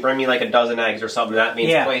 hey, can you bring me like a dozen eggs or something? That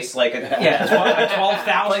means place like a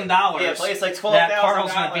 $12,000. Yeah, place like $12,000. That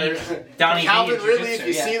Carl's gonna beat Donnie Calvin B. Ridley, if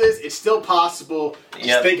you see this, it's still possible.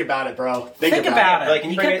 Just think about it, bro. Think about it. Like,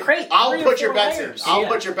 you could create. I'll put your bets in. I'll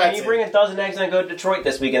put your bets in. Can you bring a dozen eggs and go to Detroit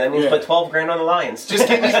this weekend? That means put $12,000 on the Lions. Just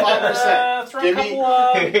give me 5%. Throw a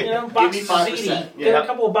couple boxes of ziti. Get a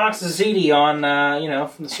couple of boxes of ziti on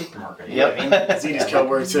from the supermarket. Yep. Ziti's code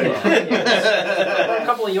word too. A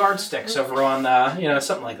couple of yardsticks over on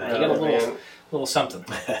something like that. You get a little something.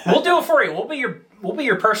 We'll do it for you. We'll be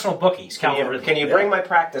your personal bookies. Can you bring my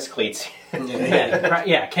practice cleats?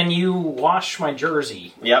 Yeah. Can you wash my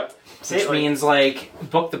jersey? Yep. Which means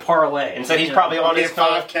book the parlay. Instead, he's probably on his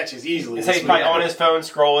phone. 5 catches easily. Instead, he's probably on his phone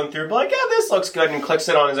scrolling through, like, yeah, this looks good, and clicks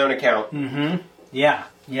it on his own account. Mm-hmm. Yeah.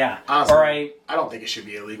 Honestly, or I don't think it should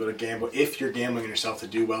be illegal to gamble if you're gambling on yourself to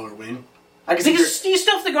do well or win. You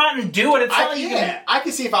still have to go out and do it. It's not like you can. I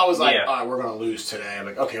can see if I was like, all right, we're going to lose today. I'm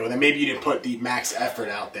like, okay, well then maybe you didn't put the max effort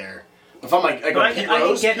out there. If I'm like,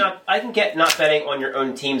 I can get not betting on your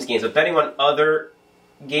own team's games, but betting on other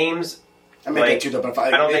games. I mean, that too, though. But if I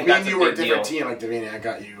don't think that's you were a different team, like Davini, I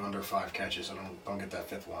got you under 5 catches. So don't get that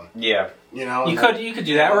 5th one. Yeah, you could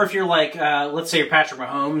do that, or if you're like, let's say you're Patrick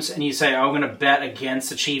Mahomes, and you say, I'm going to bet against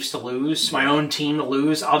the Chiefs to lose, my own team to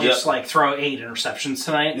lose. I'll just throw 8 interceptions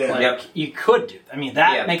tonight. You could do. I mean,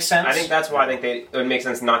 that makes sense. I think that's why it would make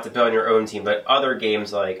sense not to bet on your own team, but other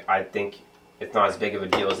games, I think it's not as big of a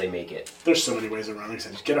deal as they make it. There's so many ways around. Like I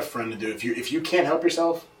said, just get a friend to do it. If you can't help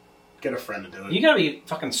yourself, get a friend to do it. You gotta be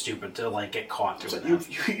fucking stupid to get caught doing that.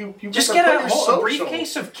 You just get a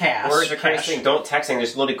briefcase of cash. Or is the crazy thing? Don't text them.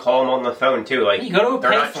 Just literally call them on the phone too. Like you go to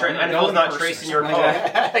a payphone. NFL's not tracing your calls.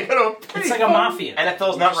 It's like a mafia.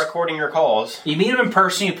 NFL's not recording your calls. You meet them in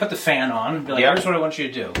person. You put the fan on. And be like, here's what I want you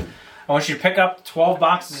to do. I want you to pick up 12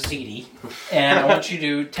 boxes of ziti, and I want you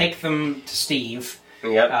to take them to Steve.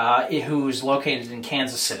 Who's located in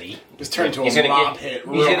Kansas City. Just turn into a mob hit.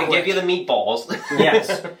 He's going to give you the meatballs.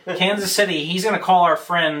 Yes, Kansas City. He's going to call our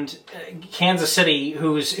friend Kansas City,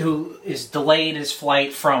 who is delayed his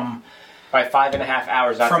flight from by 5.5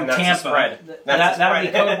 hours from Tampa. That'll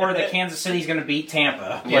be code word that Kansas City's going to beat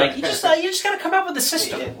Tampa. Yep. You just got to come up with a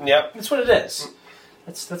system. Yep, that's what it is.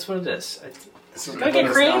 That's what it is. Gotta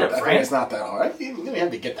get creative, right? It's not that hard. You don't have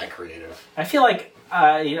to get that creative. I feel like.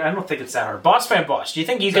 I don't think it's that hard. Boss fan boss, do you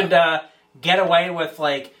think you could get away with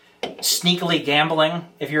sneakily gambling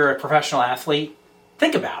if you're a professional athlete?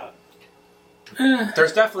 Think about it.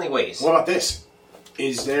 There's definitely ways. What about this?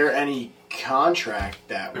 Is there any contract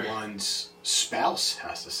that one's spouse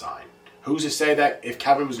has to sign? Who's to say that if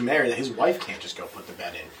Calvin was married, that his wife can't just go put the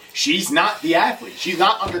bet in? She's not the athlete. She's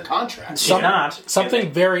not under contract. Something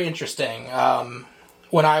very interesting.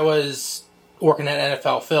 When I was working at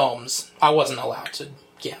NFL Films, I wasn't allowed to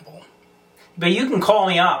gamble. But you can call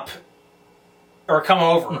me up or come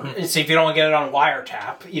over. See if you don't get it on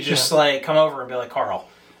wiretap. You just come over and be like, Carl,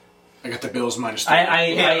 I got the bills minus 3.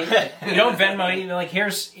 You don't Venmo. You're like,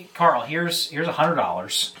 here's Carl. Here's $100.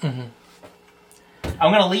 Mm-hmm.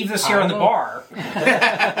 I'm going to leave this here in the bar. I'm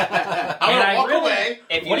going to walk away.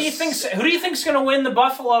 Who do you think's going to win the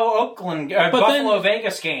Buffalo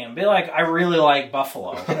Vegas game? Be like, I really like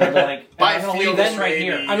Buffalo. And be like, I'm going to leave this right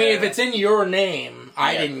here. I mean, if it's in your name,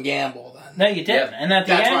 I didn't gamble then. No, you didn't. And at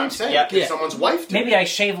the That's end, what I'm saying. If someone's wife did. Maybe I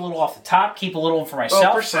shave a little off the top, keep a little for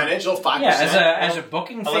myself. Percentage, 5%. Yeah, as a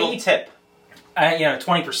booking fee. A little tip.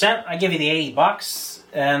 20%. I give you the $80,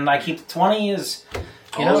 and I keep the 20 as...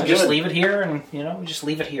 just leave it here, and we just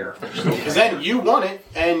leave it here. Because then you won it,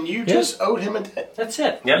 and you just owed him a debt. That's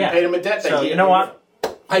it. Yep. You paid him a debt. So you know what?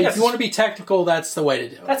 If you want to be technical, that's the way to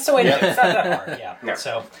do it. That's the way to do it. It's not that hard. Yeah. No.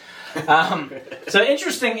 So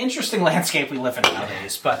interesting landscape we live in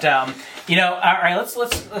nowadays. But all right, let's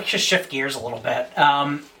just shift gears a little bit.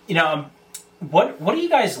 What are you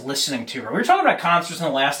guys listening to? We were talking about concerts in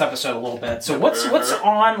the last episode a little bit. So what's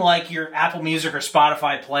on your Apple Music or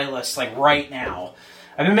Spotify playlist right now?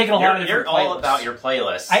 I've been making a lot of different playlists. You're all about your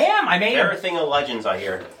playlists. I am. I made They're a thing of legends out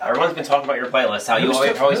here. Everyone's been talking about your playlists. How you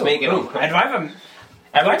always making them.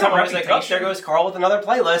 Every time I was like, oh, there goes Carl with another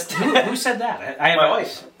playlist. Who said that? My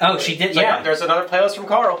wife. Oh, she did. Yeah. There's another playlist from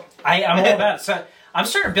Carl. I'm all about it. So I'm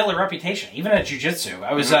starting to build a reputation, even at jiu-jitsu.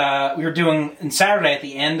 I was we were doing on Saturday at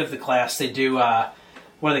the end of the class. They do what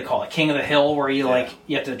do they call it? King of the Hill, where you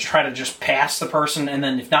you have to try to just pass the person, and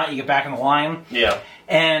then if not, you get back in the line. Yeah.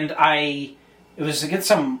 And it was to get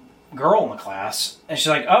some girl in the class, and she's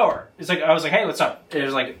like, oh, I was like, hey, what's up? It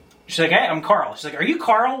was like, she's like, hey, I'm Carl. She's like, are you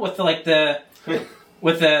Carl with the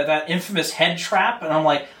with that infamous head trap, and I'm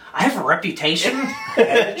like, I have a reputation.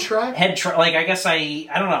 Head trap? Head trap. Like, I guess I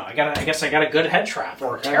don't know. I guess I got a good head trap,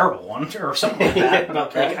 or a terrible one, or something like that.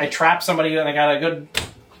 But like, I trapped somebody and I got a good.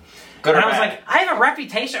 Good And or I was bad? like, I have a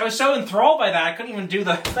reputation. I was so enthralled by that, I couldn't even do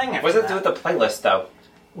the thing. What After does it that. do with the playlist, though?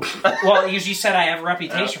 Well, you said I have a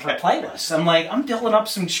reputation Okay. for playlists. I'm like, I'm building up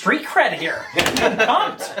some street cred here. I'm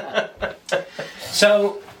pumped.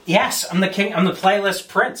 So yes, I'm the king. I'm the playlist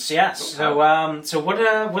prince. Yes. Okay. So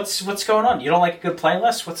what's going on? You don't like a good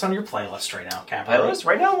playlist? What's on your playlist right now, Cap? Playlist?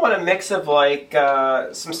 Right now I want a mix of, like,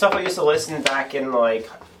 some stuff I used to listen back in, like,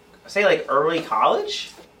 say, like, early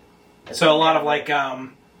college? So a lot of like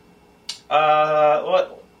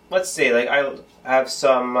let's see, like, I have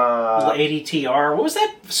some, ADTR. What was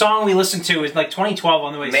that song we listened to? It was like 2012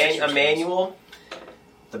 on the way. Emmanuel.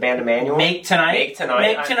 The band Emmanuel. Make Tonight. Make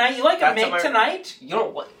Tonight. Make Tonight. You like a That's Make on my- Tonight? You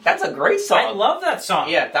know, that's a great song. I love that song.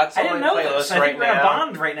 Yeah, that's I on didn't my know playlist this. I right think we're in a now.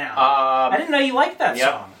 bond right now. I didn't know you liked that Yep.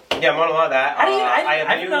 song. Yeah, I'm on a lot of that. How do you, I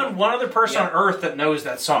I haven't known one other person Yeah. on earth that knows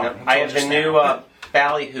that song. Yep. until I have the just new now.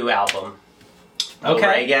 Ballyhoo album.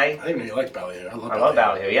 Okay. Reggae. I didn't know you liked Ballyhoo. I love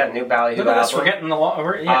Ballyhoo. Yeah, new Ballyhoo Look at us, album. we're getting a lot.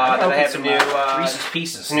 then I I opened have some the new, Reese's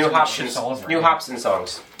Pieces. New Some Hobson, shits all over new it. Hobson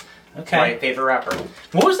songs. Okay. My favorite rapper.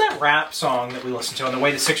 What was that rap song that we listened to on the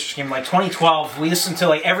way to Sixers game? Like 2012. We listened to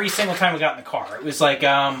like every single time we got in the car. It was like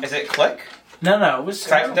Is it Click? no, it was.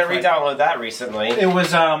 'Cause I had to re-download that recently. It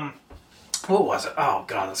was what was it? Oh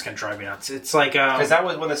god, that's gonna drive me nuts. It's like Because that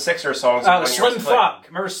was one of the Sixer songs. oh, when Slim you were split. Thug.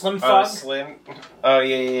 Remember Slim Oh, Thug? Slim. Oh,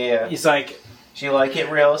 yeah. He's like, Do you like it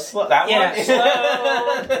real slow? That yeah,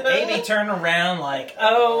 one? slow. Baby, turn around like,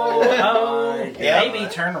 oh, Yeah. baby,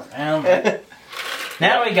 turn around. Like,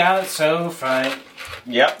 now we got it so fine.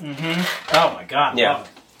 Yep. Oh my god, Yeah. love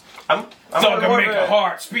it. I'm Thug more make of a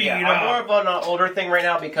heart speed Yeah, I'm more up. of an older thing right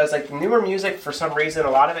now because like newer music, for some reason, a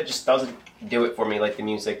lot of it just doesn't do it for me like the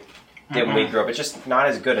music did when we grew up. It's just not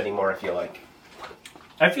as good anymore. I feel like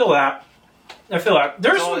I feel that.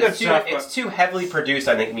 There's some good it's, too, stuff. it's too heavily produced.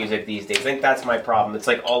 I think music these days. I think that's my problem. It's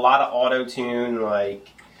like a lot of auto tune, like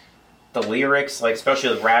the lyrics, like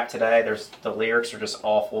especially with rap today. The lyrics are just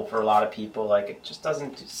awful for a lot of people. Like it just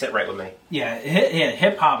doesn't sit right with me. Yeah,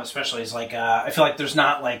 hip hop especially is like I feel like there's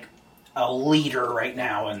not like a leader right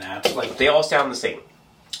now in that. Like They all sound the same.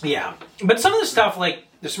 yeah, but some of the stuff like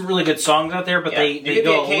there's some really good songs out there, but Yeah. they you get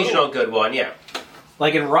go the occasional good one. Yeah.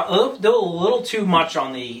 like they're a little too much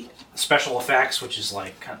on the special effects, which is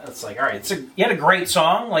like it's like all right, you had a great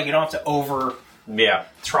song, like you don't have to over Yeah.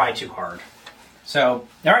 try too hard. So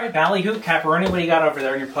all right, Ballyhoo, Caparoni, what do you got over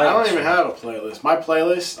there in your playlist? I don't even have a playlist. My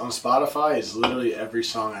playlist on Spotify is literally every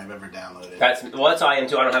song I've ever downloaded. That's how I am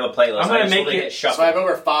too. I don't have a playlist. I'm gonna I just make literally it- hit shuffle. So I have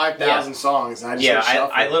over 5,000 songs, and I just Yeah, hit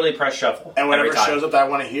shuffle. I literally press shuffle. and whatever every time. shows up that I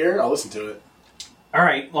want to hear, I'll listen to it. All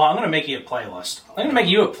right, well I'm gonna make you a playlist. I'm gonna make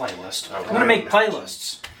you a playlist. I'm gonna make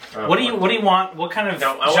playlists. What do you want? What kind of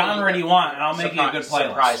No, I want genre you- do you want? And I'll make you a good playlist.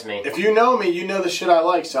 Surprise me. If you know me, you know the shit I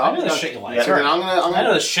like. So I I'm know the gonna, shit you like. Yeah. So then I'm I know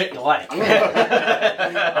gonna, the shit you like.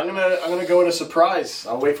 I'm gonna go with a surprise.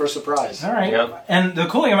 I'll wait for a surprise. All right. Yep. And the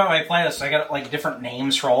cool thing about my playlist, I got like different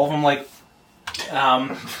names for all of them. Like, Can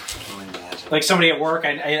only imagine. like somebody at work,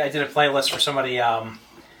 I did a playlist for somebody.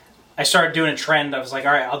 I started doing a trend. I was like,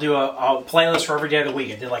 all right, I'll do a playlist for every day of the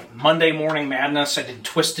week. I did like Monday Morning Madness. I did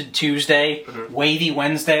Twisted Tuesday. Wavy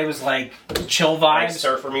Wednesday was like chill Like vibes.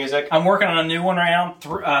 surfer music. I'm working on a new one right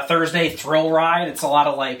now. Thursday, Thrill Ride. It's a lot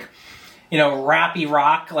of like, rappy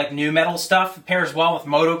rock, like new metal stuff. It pairs well with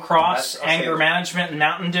motocross, I'll anger say- management, and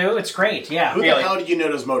Mountain Dew. It's great. Yeah. Who the Really? hell do you know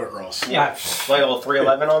does motocross? Yeah. Like a little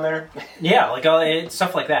 311 on there. Yeah, like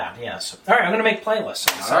stuff like that. Yes. All right, I'm gonna make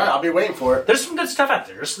playlists. All right, I'll be waiting for it. There's some good stuff out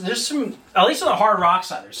there. There's some, at least on the hard rock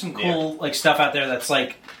side. There's some cool like stuff out there that's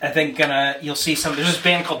like I think you'll see some. There's this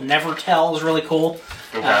band called Nevertell is really cool.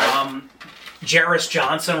 Okay. Jarris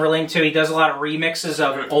Johnson really into. He does a lot of remixes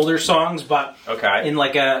of older songs, but Okay. in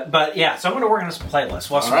like but yeah. So I'm gonna work on some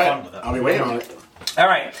playlists. We'll have All some right, fun with it. I'll be waiting on it. All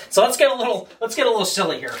right, so let's get a little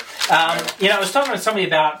silly here. I was talking to somebody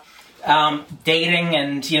about dating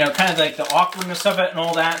and kind of like the awkwardness of it and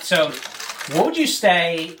all that. So, what would you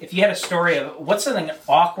say if you had a story of what's an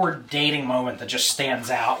awkward dating moment that just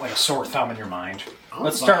stands out like a sore thumb in your mind?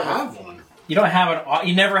 Let's start I with have one. you don't have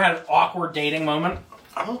you never had an awkward dating moment.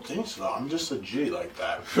 I don't think so. I'm just a G like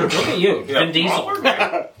that. Look at you, Yeah, Vin Diesel.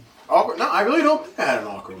 Awkward? No, I really don't think I had an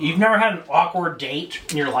awkward one. You've never had an awkward date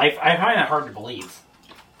in your life. I find that hard to believe.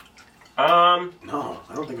 No,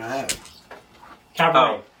 I don't think I have.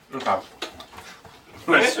 Cabaret. Okay.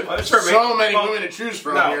 So many women to choose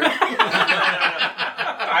from No. here.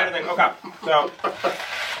 I don't think. Okay. So,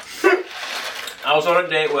 I was on a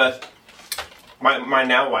date with my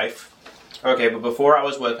now wife, Okay, but before I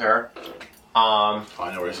was with her, Oh,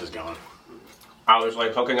 I know where this is going. I was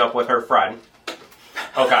like hooking up with her friend.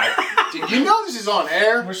 Okay. Did you know this is on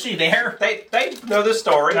air? Was she there? They know the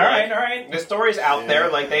story. All like, right, all right. The story's out Yeah.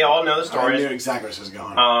 there. Like, they all know the I story. knew exactly where this was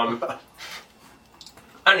going.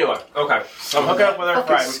 Anyway, okay. So I'm hooking up with her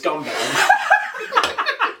friend. Scumbag.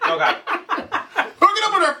 Okay. Hooking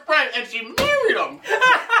up with her friend, and she married him.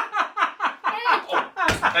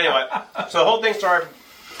 Anyway, so the whole thing started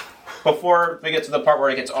before we get to the part where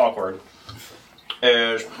it gets awkward.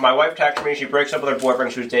 Is my wife texted me, she breaks up with her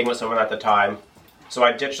boyfriend, she was dating with someone at the time. So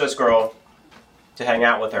I ditched this girl to hang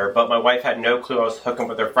out with her, but my wife had no clue I was hooking up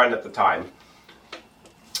with her friend at the time.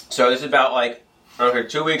 So this is about like, okay,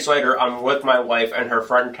 2 weeks later, I'm with my wife and her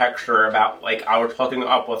friend texted her about like I was hooking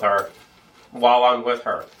up with her while I'm with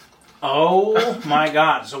her. Oh my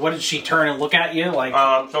God! So what did she turn and look at you like?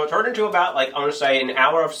 So it turned into about like, I'm gonna say an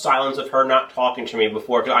hour of silence of her not talking to me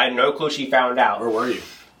before, because I had no clue she found out. Where were you?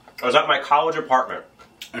 I was at my college apartment.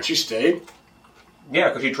 And she stayed? Yeah,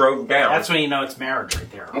 because she drove down. That's when you know it's marriage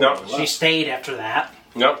right there. No. She stayed after that.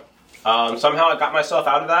 Nope. Somehow I got myself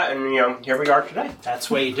out of that, and here we are today. That's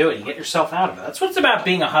the way you do it. You get yourself out of it. That's what it's about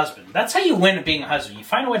being a husband. That's how you win at being a husband. You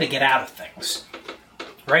find a way to get out of things.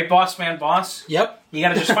 Right, boss man, boss? Yep. You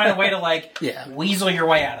gotta just find a way to, like, Yeah. weasel your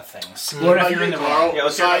way out of things. What Even about if you're in you, the Carl? wrong. Yeah,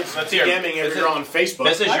 let's hear it. Besides Let's hear it. DMing if This you're is- on Facebook.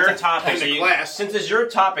 This is your topic. In So the you, class. since it's your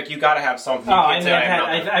topic, you got to have something. You Oh, can't I mean, say I I've have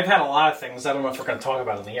had, nothing. I've had a lot of things. I don't know if we're going to talk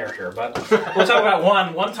about it in the air here, but we'll talk about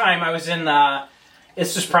one. One time I was in,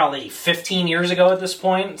 it's just probably 15 years ago at this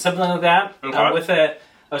point, something like that. Okay.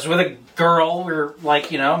 I was with a girl. We were like,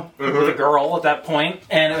 with a girl at that point,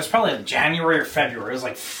 and it was probably in January or February. It was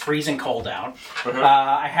like freezing cold out.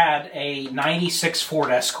 I had a '96 Ford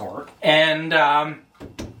Escort, and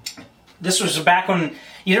this was back when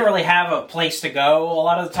you didn't really have a place to go a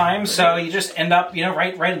lot of the time, so you just end up,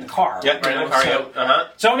 right in the car. Yep, right in the car. So,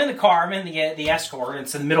 so I'm in the car. I'm in the Escort.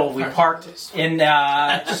 It's in the middle. We parked in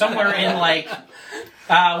somewhere in like.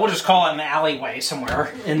 We'll just call it an alleyway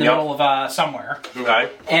somewhere in the middle of somewhere. Okay.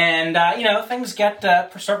 And, things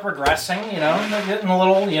start progressing, they're getting a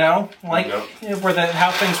little, where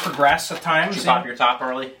how things progress at times. Did you pop your top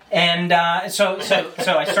early? And so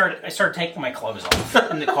I started taking my clothes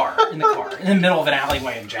off in the car, in the middle of an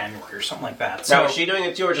alleyway in January or something like that. So, Now, was she doing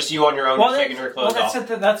it too, or just you on your own just taking your clothes off?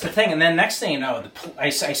 That's the thing. And then next thing you know, I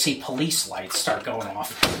see police lights start going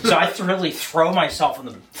off. So I really throw myself on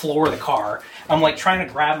the floor of the car. I'm like trying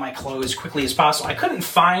to grab my clothes as quickly as possible. I couldn't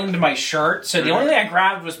find my shirt, so the only thing I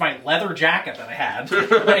grabbed was my leather jacket that I had.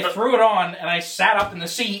 But I threw it on, and I sat up in the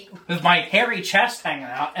seat with my hairy chest hanging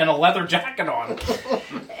out and a leather jacket on.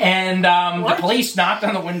 And the police knocked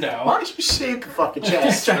on the window. Why don't you shave the fucking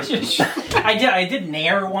chest? I did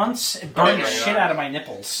Nair once. It burned the shit out of my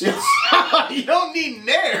nipples. You don't need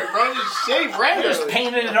Nair, bro. Just shave I regularly. just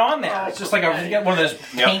painted it on there. It's just like you get one of those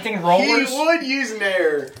painting He rollers. would use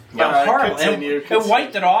Nair. Yeah, horrible. Continue. It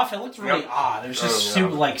wiped it off. It looked really odd. It was just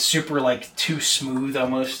yeah. super too smooth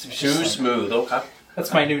almost. It was Too just like- smooth. Okay.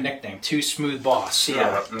 That's my new nickname. Too smooth boss. Yeah.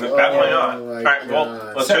 Definitely not. my All right. Well,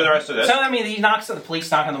 God. let's hear the rest of this. So I mean, the police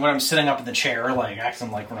knock on the window. I'm sitting up in the chair, like acting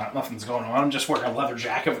like nothing's going on. I'm just wearing a leather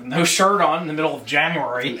jacket with no shirt on in the middle of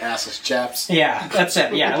January. Assless chaps. Yeah, that's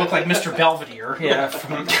it. Yeah, I look like Mr. Belvedere. Yeah.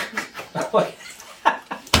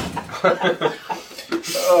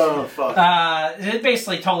 Oh, fuck. It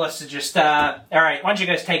basically told us to just, all right, why don't you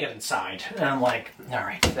guys take it inside? And I'm like, all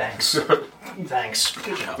right, thanks. Thanks.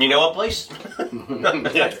 Good job. You know what place?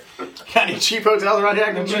 Yeah. Got any cheap hotels around here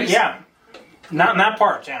I can choose? Yeah. Not in that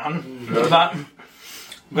part of town. But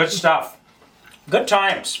good stuff. Good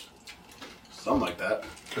times. Something like that.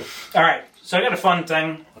 All right, so I got a fun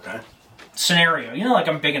thing. Okay. Scenario. Like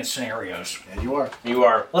I'm big in scenarios. Yeah, you are. You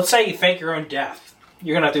are. Let's say you fake your own death.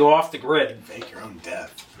 You're going to have to go off the grid. Fake your own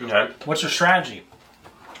death. Okay. What's your strategy?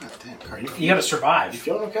 God damn, Carl. You got to You survive.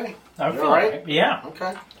 feeling okay? I'm You feeling alright? right. Yeah.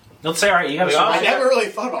 Okay. Let's say, all right, you got to We survive. I never really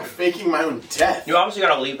thought about faking my own death. You obviously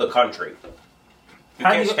got to leave the country. You How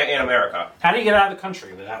do can't you- stay in America. How do you get out of the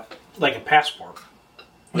country without, like, a passport?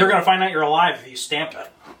 They're going to find out you're alive if you stamp it.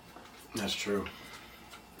 That's true.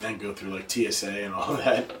 And go through like TSA and all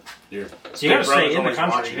that. Your So you got to big brother's stay in the always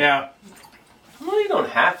country. watching. Yeah. Well, you don't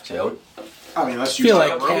have to. I mean, unless I you feel take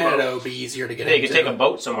like a rowboat. Canada would be easier to get Yeah, you into. could take a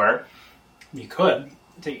boat somewhere. You could.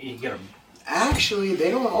 You get a, Actually, they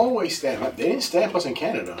don't always stamp. They didn't stamp us in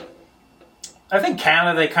Canada. I think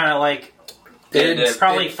Canada, they kind of, like, They didn't,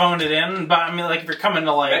 probably phoned it in. But, I mean, like, if you're coming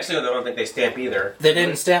to, like... Mexico, I don't think they stamp either. they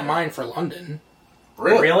didn't stamp mine for London.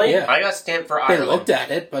 Really? Yeah. I got stamped for They Ireland. looked at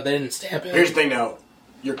it, but they didn't stamp it. Here's the thing, though.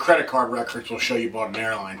 Your credit card records will show you bought an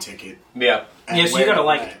airline ticket. Yeah. And Yeah, so you where gotta, you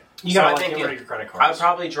like... went. You So gotta I like, think get rid of your credit I would cards.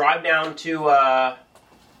 probably drive down to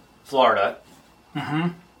Florida. Mm-hmm.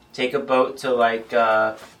 Take a boat to like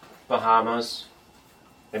Bahamas,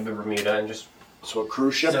 maybe Bermuda, and just So a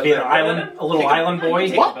cruise ship. So be an island, a little island boy.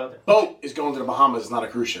 Take a What boat. boat is going to the Bahamas? It's not a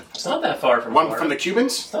cruise ship. It's not that far from One Florida. from the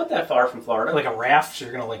Cubans? It's not that far from Florida. Like a raft, so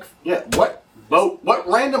you're gonna like. Yeah. What boat? What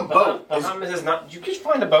random boat? Bahamas is not. You can just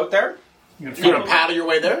find a boat there. You're You're gonna paddle your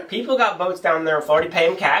way there? People got boats down there in Florida. Pay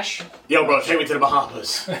them cash. Yo, bro, take me to the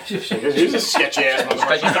Bahamas. He's a sketchy ass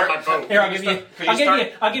motherfucker. you start- My boat. Here, I'll give you. Could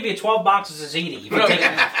you I'll give you 12 boxes of ziti. If you No. take it.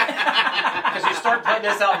 Because you start planning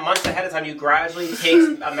this out months ahead of time, you gradually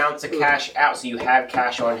take amounts of cash out, so you have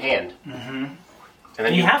cash on hand. Mm-hmm. And then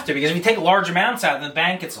And you have to, because if you take large amounts out, then the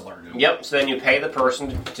bank gets alerted. Yep. So then you pay the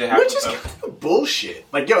person to have. Which is the kind boat. of bullshit.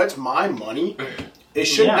 Like, yo, it's my money. It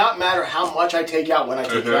should Yeah. not matter how much I take out when I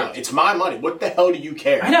take it out. It's my money. What the hell do you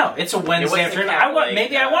care? I know it's a Wednesday what's the afternoon. cap,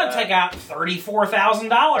 Maybe I want to take out $34,000.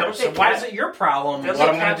 Don't So they why cap- is it your problem? Doesn't What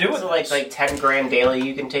it I'm going cap to do it with to it? like 10 grand daily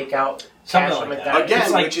you can take out? Something cash, like that. Again,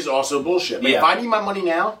 It's like- which is also bullshit. Like, Yeah. if I need my money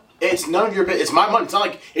now, it's none of your business. It's my money. It's not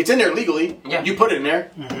like it's in there legally. Yeah. You put it in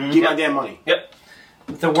there. Keep my damn money. Yep.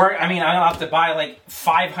 The work. I mean, I'll have to buy like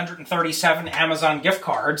 537 Amazon gift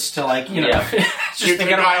cards to like Yeah. just Give to the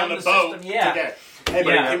get guy around on the the boat. system. Yeah. Okay. Hey,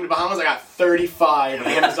 buddy, Yeah. came to the Bahamas. I got 35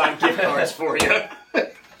 Amazon gift cards for you.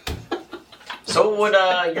 So what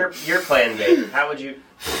would your plan be? How would you?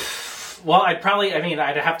 Well, I'd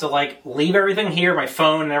have to like leave everything here, my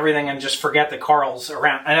phone and everything, and just forget that Carl's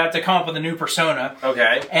around. I'd have to come up with a new persona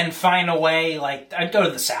Okay. and find a way. Like I'd go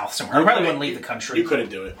to the South somewhere. I probably wouldn't leave the country. You couldn't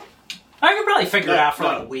do it. I could probably figure it out for No.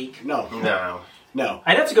 like a week. No. No. No.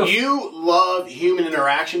 I'd have to go. You love human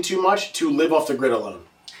interaction too much to live off the grid alone.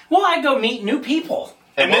 Well, I'd go meet new people.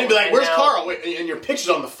 And then you'd be like, "Where's now- Carl?" Wait, and your picture's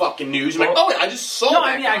on the fucking news. You're like, Well- "Oh, wait, I just saw No, that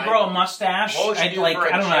I mean, guy." I'd grow a mustache. What would you I'd do like, for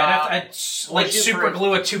a I don't know, job? I'd What like would you do super for a-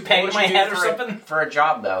 glue a toupee What to would my you do head or for a- something. for a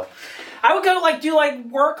job though? I would go like do like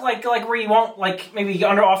work like where you won't like maybe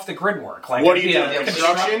under off the grid work. Like What do it'd you be do? a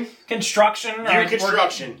Construction? Construction. Do or I'd work-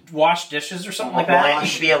 construction. wash dishes or something like that. Wash You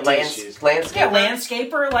should be a dishes. landscaper. Yeah,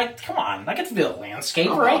 landscaper. Like, come on, I get to be a landscaper,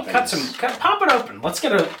 Oh, right? thanks. Pop it open. Let's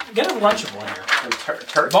get a Lunchable in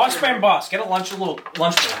here. Boss man, boss, get a little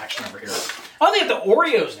Lunchable action over here. Oh, they have the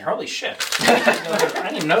Oreos in here. Holy shit! I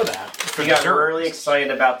didn't even know that. For You got dessert. really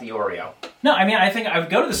excited about the Oreo. No, I mean, I think I would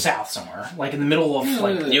go to the South somewhere, like in the middle of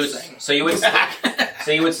like. You would, so you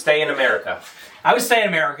would stay in America. I would stay in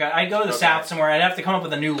America. I'd go to the Okay. South somewhere. I'd have to come up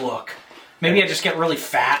with a new look. Maybe I'd just get really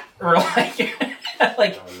fat or like,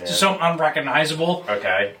 like Oh, man. just so unrecognizable.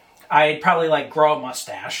 Okay. I'd probably like grow a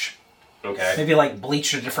mustache. Okay. Maybe like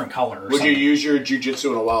bleach a different color. Or Would you something. use your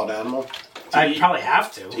jujitsu in a wild animal? I'd probably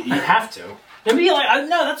have to. eat? I'd have to. Maybe like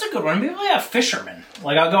no, that's a good one. Maybe like a fisherman.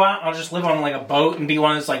 Like I'll go out and I'll just live on like a boat and be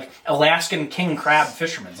one of those like Alaskan king crab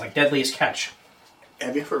fishermen, like Deadliest Catch.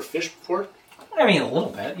 Have you ever fished before? I mean, a little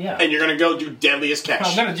bit, yeah. And you're gonna go do Deadliest Catch.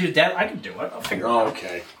 I'm gonna do that. I can do it. I'll figure it Oh, out.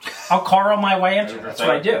 okay. I'll Carl my way into it. That's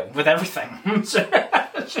what I do with everything.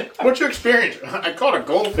 What's your experience? I caught a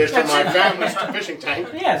goldfish from my family's fishing tank.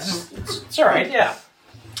 Yeah, it's all right. Yeah,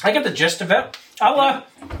 I get the gist of it. I'll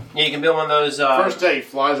Yeah, you can build one of those. First day, he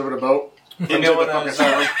flies over the boat. Into build the one of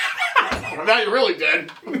fucking those. now you're really dead.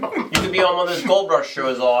 You could be on one of those Gold Rush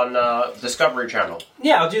shows on Discovery Channel.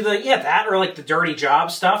 I'll do that or like the dirty job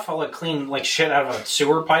stuff. I'll like clean like shit out of a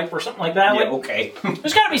sewer pipe or something like that. Like, Okay.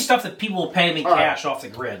 there's got to be stuff that people will pay me All right. cash off the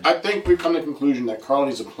grid. I think we've come to the conclusion that Carl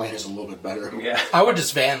needs a plan is a little bit better. Yeah. I would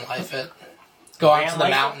just van life it. Go out Van to the life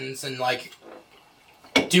it? mountains and like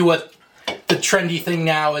do what the trendy thing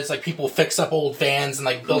now is, like people fix up old vans and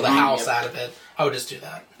like build a house out of it. I would just do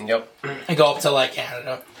that Yep. and go up to like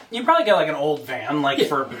Canada. You probably get like an old van, like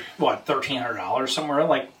for what $1,300 somewhere,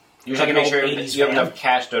 like. You like should an make old sure 80s you have van. enough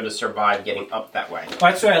cash though to survive getting up that way. Well,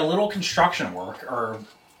 I'd say a little construction work or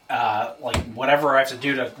like whatever I have to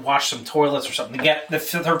do to wash some toilets or something to get the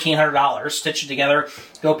 $1,300, stitch it together,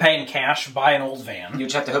 go pay in cash, buy an old van. You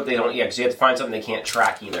just have to hope they don't. Yeah, because you have to find something they can't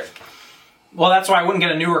track either. Well, that's why I wouldn't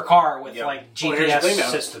get a newer car with Yep. like Well, here's the GPS thing, though.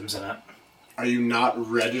 systems in it. Are you not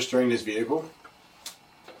registering this vehicle?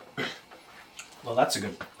 Well, that's a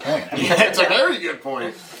good point. It's a very good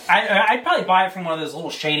point. I'd probably buy it from one of those little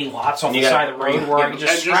shady lots on You the gotta- side of the road where I can and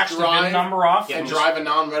just just scratch the drive- VIN number off. And and drive a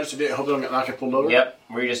non-registered vehicle. Hope they don't not get pulled over. Yep.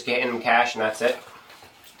 Where you're just getting cash and that's it.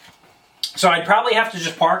 So I'd probably have to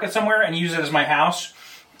just park it somewhere and use it as my house.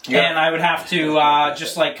 Yeah. And I would have to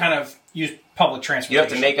just like kind of use public You transportation.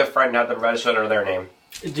 have to make a friend, have them register under their name.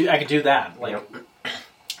 I could do that. Like, Yep.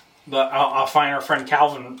 but I'll find our friend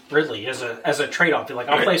Calvin Ridley as a trade-off. Be like,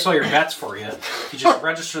 I'll place all your bets for you. You just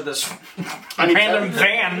register this random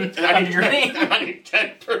van under your name. I need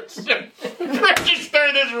 10%.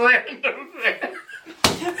 Register this random van.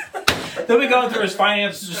 Then we go through his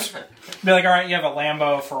finances, just be like, all right, you have a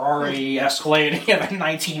Lambo, Ferrari, Escalade, you have a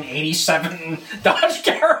 1987 Dodge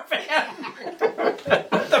Caravan.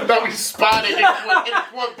 That we spotted in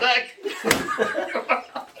Quebec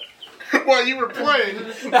while you were playing.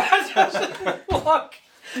 That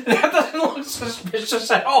doesn't look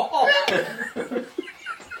suspicious at all.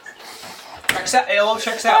 Checks out. ALO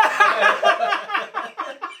checks out.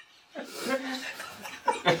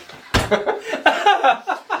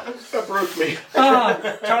 That broke me.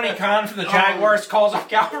 Tony Khan from the Jaguars calls up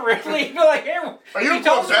Calvin Ridley and be like, hey, Are you can you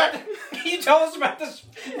tell us Quebec? about this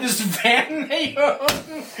van that you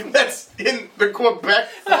own? That's in the Quebec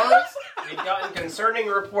forest? We've gotten concerning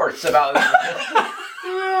reports about.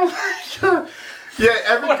 Yeah,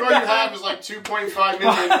 every car you have is like $2.5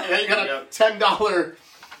 million, and then you got a $10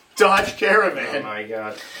 Dodge Caravan. Oh my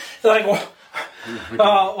god. They're like, well,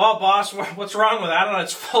 boss, what's wrong with that? I don't know,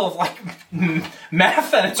 it's full of like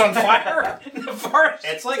meth and it's on fire in the forest.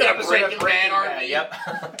 It's like It's an a episode of Breaking Bad Breaking Bad. RV. Yep.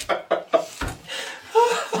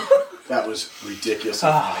 That was ridiculous.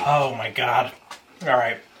 Oh my god.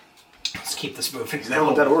 Alright. Let's keep this moving. Is that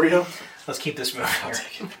what that Oreo? Let's keep this moving here.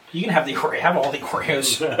 You can have the Oreo. Have all the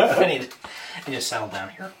Oreos. I need to settle down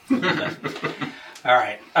here. All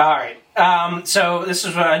right. So this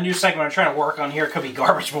is a new segment I'm trying to work on here. It could be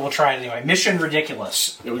garbage, but we'll try it anyway. Mission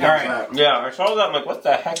Ridiculous. Yeah, we All got right. that. Yeah, I saw that. I'm like, what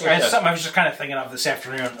the heck is It's this? something I was just kind of thinking of this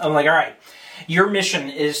afternoon. I'm like, all right, your mission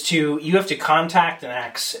is you have to contact an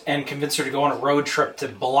ex and convince her to go on a road trip to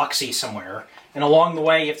Biloxi somewhere. And along the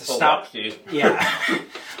way, you have to stop. Biloxi. Yeah.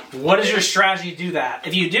 What is your strategy to do that?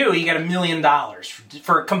 If you do, you get $1 million.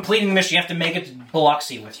 For completing the mission, you have to make it to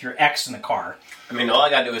Biloxi with your ex in the car. I mean, all I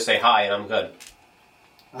gotta do is say hi and I'm good.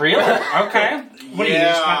 Really? Okay. What do you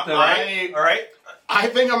Yeah, expect? All right? I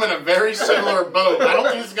think I'm in a very similar boat. I don't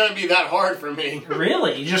think it's going to be that hard for me.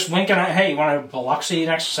 Really? You just winking at, hey, you want to Biloxi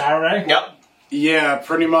next Saturday? Yep. Yeah,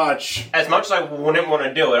 pretty much. As much as I wouldn't want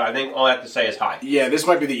to do it, I think all I have to say is hi. Yeah, this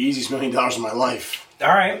might be the easiest $1 million of my life. All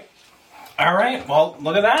right. Well,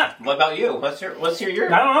 look at that. What about you? Let's hear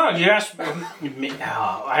your. I don't know. You asked me.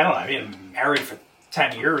 I don't know. I've been married for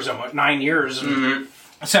 10 years, almost 9 years. And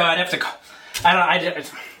so I'd have to. I'd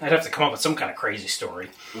have to come up with some kind of crazy story.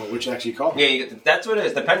 Well, which actually call? Yeah, that's what it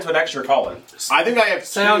is. Depends what ex you're calling. I think I have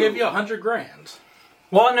Say I'll give you $100,000.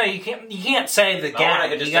 Well, no, you can't say the I gag.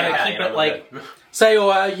 could just You gotta say hi keep and it I'm like. good. Say,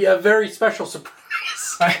 a very special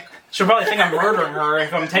surprise. She'll probably think I'm murdering her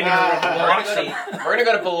if I'm taking her to Biloxi. We're gonna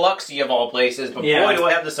go to Biloxi of all places, but Yeah. boy, do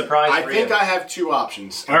I have the surprise I for think you. I have two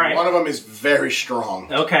options. All right. One of them is very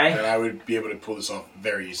strong. Okay. And I would be able to pull this off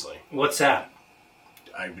very easily. What's that?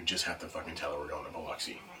 I would just have to fucking tell her we're going to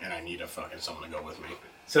Biloxi. And I need a fucking someone to go with me.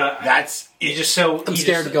 So That's you just so I'm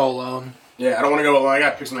scared to go alone. Yeah, I don't want to go alone. I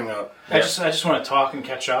got to pick something up. I just want to talk and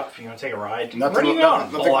catch up. You want to take a ride? Nothing- Where are you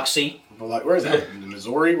nothing- going? Biloxi, Where is that?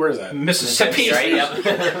 Missouri? Where is that? Mississippi. Right? Yep.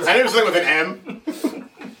 I knew it was something with an M.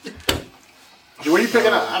 What are you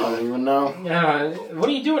picking up? I don't even know. What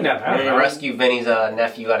are you doing down there? I We're don't gonna know. rescue Vinny's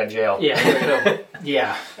nephew out of jail. Yeah,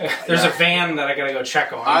 yeah. There's a van that I gotta go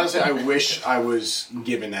check on. Honestly, I wish I was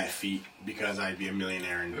given that feat because I'd be a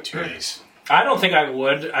millionaire in 2 days. I don't think I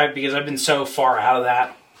would, because I've been so far out of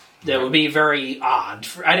that. That would be very odd.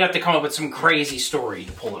 I'd have to come up with some crazy story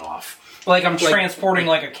to pull it off. Like I'm transporting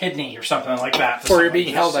like a kidney or something like that. Or you're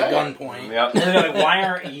being held Just at saying. gunpoint. Yep. And they're like, why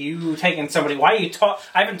aren't you taking somebody? Why are you talk?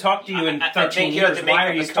 I haven't talked to you in 13 I think you years. have to make Why are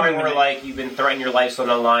up you a story coming? where like you've been threatening your life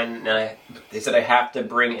on online, and they said I have to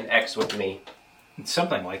bring an ex with me.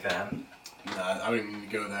 Something like that. Nah, I wouldn't even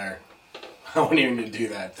go there. I wouldn't even do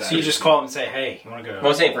that. So you just call him and say, "Hey, you want to go?"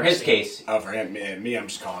 Well, I'm saying for his case, Oh, for him, me, I'm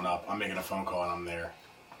just calling up. I'm making a phone call and I'm there.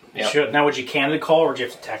 You Yep. should. Now, would you candid call or would you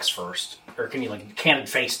have to text first? Or can you like candid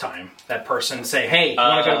FaceTime that person and say, "Hey, you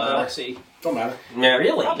want to go to Biloxi?" Don't matter. yeah,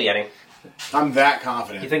 Really? probably any. I'm that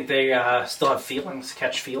confident. You think they still have feelings?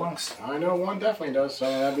 Catch feelings? I know one definitely does, so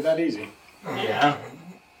that'd be that easy. Yeah.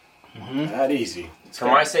 That easy. For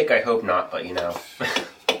my sake, I hope not, but you know.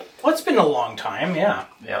 Well, it's been a long time. Yeah.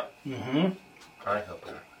 Yeah. I hope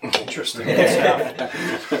not. Interesting. Good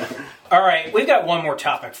stuff. All right, we've got one more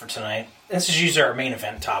topic for tonight. This is usually our main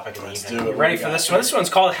event topic in the Let's evening. do it. You ready What for we got this one? This one's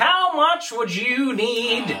called "How Much Would You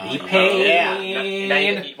Need to Be Paid?" Yeah. Now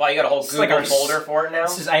you got a whole It's Google like our folder for it now?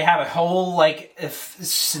 I have a whole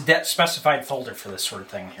specified folder for this sort of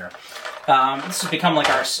thing here. This has become like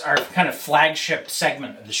our kind of flagship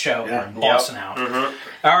segment of the show here in Boston Out.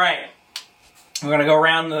 All right. We're going to go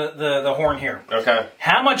around the horn here. Okay.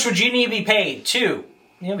 How much would you need to be paid to?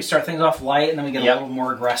 We start things off light, and then we get a Yep. little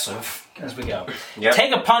more aggressive as we go. Yep.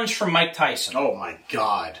 Take a punch from Mike Tyson. Oh my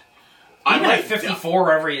god. Even at 54,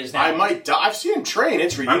 wherever he is now. I might die. I've seen him train.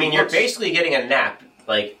 It's ridiculous. I mean, you're basically getting a nap.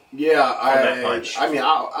 Like, Yeah, that punch. I mean,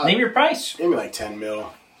 I'll Name your price. maybe like 10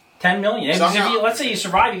 mil. 10 million. So Because if you, let's say you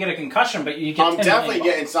survive, you get a concussion, but you get I'm 10 definitely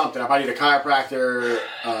million. getting something. I probably need a chiropractor.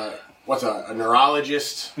 A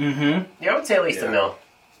neurologist? Mm-hmm. yeah, I would say at least Yeah. a mil.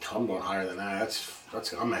 I'm going higher than that.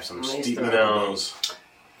 That's. I'm gonna have some At least steep a medical mil. bills.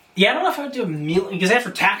 Yeah, I don't know if I would do a million, because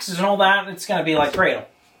after taxes and all that, it's going to be like, great,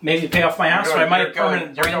 maybe pay off my house, but I might have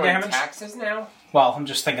permanent brain damage. Taxes now? Well, I'm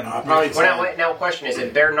just thinking Probably Well, now, question is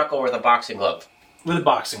it bare knuckle or with a boxing glove? with a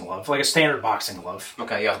boxing glove, like a standard boxing glove.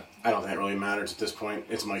 Okay, yeah. I don't think it really matters at this point.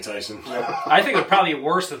 It's Mike Tyson. I think it would probably be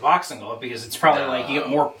worse with boxing glove, because it's probably like you get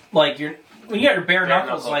more, like when you got your bare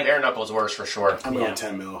knuckles, like bare knuckles worse for sure. I'm going Yeah.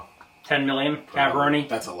 10 mil. 10 million, pepperoni.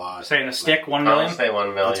 That's a lot. Saying a stick, 1 I'll million. say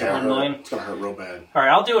 1 That's million. gonna 1 hurt. million. It's gonna hurt real bad. All right,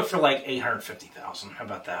 I'll do it for like 850,000. How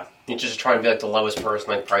about that? You just try and be like the lowest person,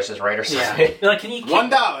 like Price is Right or Yeah. something. Be like, can you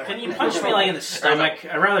 $1. Can you punch me like in the stomach?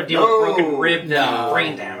 I'd rather deal No. with broken rib than No,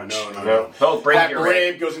 brain damage. No. No. Both break That your rib.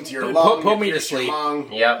 rib goes into your Put- lung. put me it to hits your sleep.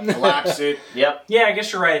 lung, Yep. collapse it. Yep. Yeah, I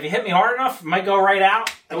guess you're right. If you hit me hard enough, it might go right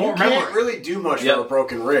out. I You won't can't remember. really do much Yep. for a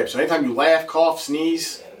broken rib. So anytime you laugh, cough,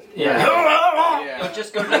 sneeze, Yeah. You'll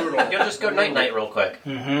just go night night real quick.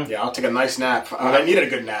 yeah, I'll take a nice nap. I needed a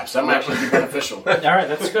good nap, so that might actually be beneficial. All right,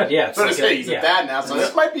 that's good. Yeah, it's So like to say, he's a yeah. dad now, so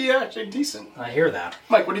this might be actually decent. I hear that.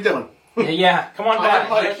 Mike, what are you doing? Yeah, come on back.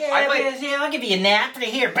 Mike, I might- I'll give you a nap.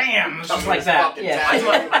 Here, bam, just like Fucking that. dad.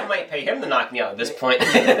 Yeah. I might pay him to knock me out at this point.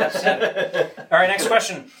 All right, next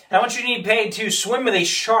question. How much you need paid to swim with a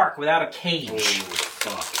shark without a cage?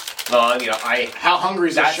 Fuck. Well, How hungry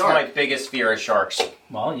is that that's shark? my biggest fear is sharks.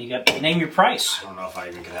 Well, you got name your price. I don't know if I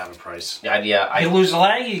even could have a price. You lose a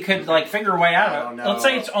leg, you could like figure a way out I of don't it. know. Let's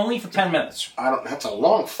say it's only for 10 minutes. That's a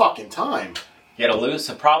long fucking time. You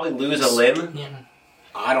gotta probably lose a limb. Yeah.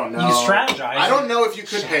 I don't know. You can strategize. I don't know if you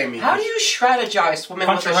could pay me. How do you strategize swimming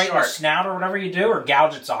Punch with it a right in the shark? snout or whatever you do, or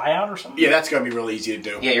gouge its eye out or something. Yeah, that's gonna be really easy to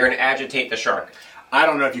do. Yeah, you're gonna agitate the shark. I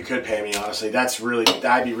don't know if you could pay me, honestly.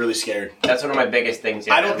 I'd be really scared. That's one of my biggest things.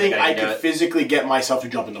 Yeah, I don't think I could do could it. physically get myself to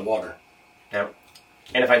jump in the water. Yep.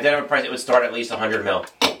 And if I did have a price, it would start at least 100 mil.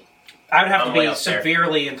 I would have I'm to way be up there.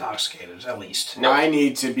 severely intoxicated, at least. No. I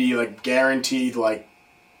need to be like guaranteed like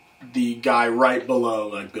the guy right below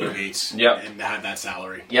like Bill Gates. Yep. And have that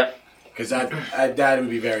salary. Yep. Because that would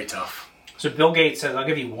be very tough. So Bill Gates says, "I'll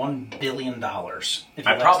give you $1 billion." If you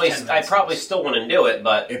I last probably 10 minutes. still want to do it,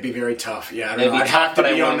 but It'd be very tough. Yeah, I It'd don't know. be I'd have tough, to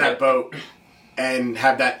but I be on wouldn't that boat and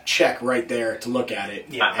have that check right there to look at it.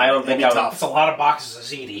 Yeah, I don't It'd think be I would. tough. It's a lot of boxes of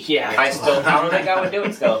ziti. Yeah, I don't think I would do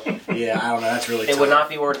it still. Yeah, I don't know. That's really tough. It would not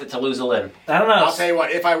be worth it to lose a limb. I don't know. I'll tell you what.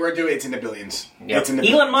 If I were to do it, it's in the billions. Yep. It's in the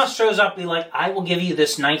Elon billions. Musk shows up and be like, "I will give you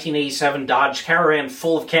this 1987 Dodge Caravan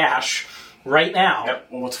full of cash right now." Yep.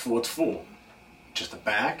 Well, what's full? Just the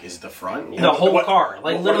back? Is it the front? The whole car, like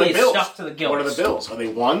what are literally the bills? stuck to the gills. What are the bills? Are they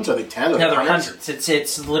ones? Are they tens? Are No, they they're hundreds? hundreds.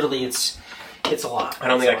 It's literally it's a lot. I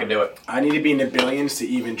don't think I could do it. I need to be in the billions to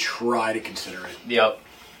even try to consider it. Yep.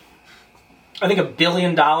 I think $1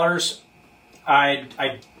 billion. I'd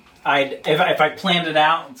if I planned it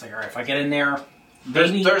out, it's like, all right, if I get in there,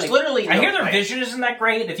 maybe, There's like, literally I no hear their plan. vision isn't that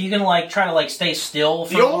great. If you can like try to like stay still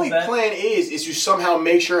for The a little only bit. plan is you somehow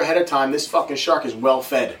make sure ahead of time this fucking shark is well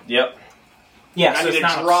fed. Yep. Yeah, I so need it's to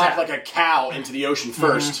not drop upset. like a cow into the ocean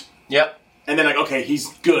first, Yep. and then like, okay, he's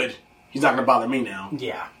good. He's not gonna bother me now.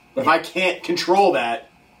 Yeah, But if I can't control that,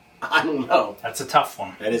 I don't know. that's a tough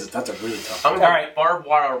one. That's a really tough I'm one. gonna All right. barbed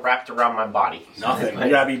wire wrapped around my body. Nothing. You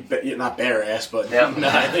gotta be not bare ass, but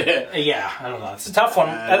Yeah. Yeah, I don't know. It's a tough one.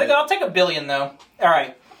 I think I'll take $1 billion though. All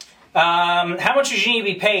right. How much does you need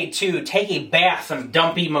to be paid to take a bath in a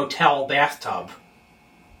dumpy motel bathtub?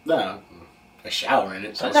 no, a shower in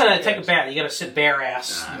it. No, take a bath. You got to sit bare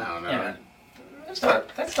ass. I don't know. Yeah. That's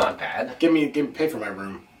not bad. Pay for my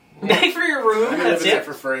room. Pay for your room. I'm That's living there it.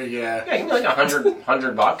 for free. Yeah. Yeah, you can be like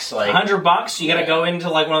 $100. Like $100. You got to Yeah. go into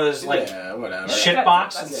like one of those like Yeah, whatever. shit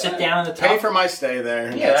box and that's- sit down in the Pay tub. for my stay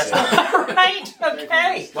there. Yeah, that's that's it. Right.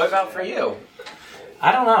 Okay. What about for you?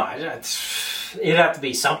 I don't know. It'd have to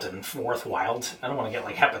be something worthwhile. I don't want to get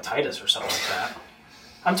like hepatitis or something like that.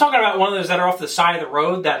 I'm talking about one of those that are off the side of the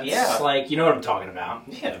road. That's Yeah. like, you know what I'm talking about.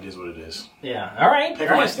 Yeah, it is what it is. Yeah. All right. Pay All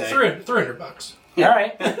for my right. stay. $300. All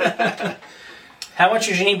right. How much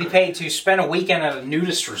does you need to be paid to spend a weekend at a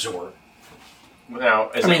nudist resort?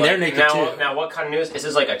 Now, is I mean, it they're like, naked now, too. Now, what kind of nudist? Is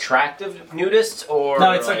this like attractive nudists or?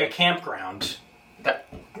 No, it's like a campground. That,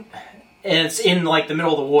 and it's in like the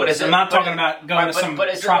middle of the woods. is it- I'm not but- talking about going to some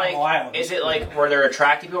is it tropical like, island. Is it like where they're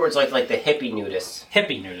attractive people, or it's like the hippie nudists?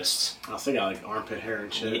 Hippie nudists? I was thinking like armpit hair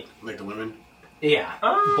and shit, Yeah. like the women. Yeah,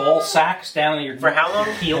 Oh. ball sacks down to your For how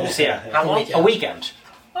long? heels. Yeah, How long? A weekend.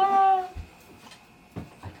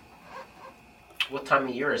 What time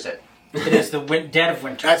of year is it? It is the dead of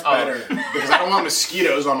winter. That's Oh. better because I don't want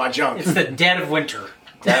mosquitoes on my junk. It's the dead of winter.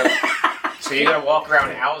 So you're gonna walk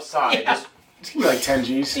around outside. Yeah. Just, It's gonna be like 10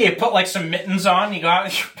 G's. You put like some mittens on. You go out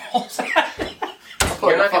with your balls out. Put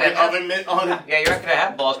You're a not gonna fucking have- oven mitt on it. yeah, you're not gonna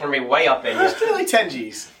have balls. It's gonna be way up in you. It's gonna be like 10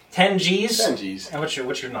 G's. 10 G's. 10 G's. And what's your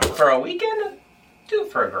number? For a weekend, do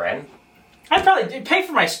it for $1,000. I'd probably pay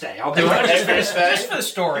for my stay. I'll do it Pay just for your stay? just for the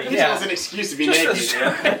story. This Yeah. was an excuse to be Just for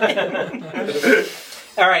naked. the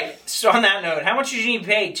All right. So on that note, how much did you need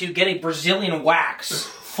paid to get a Brazilian wax,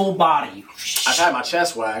 full body? I've had my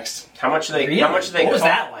chest waxed. How much do they? Really? How much do they? What was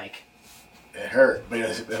cost? that like? It hurt, but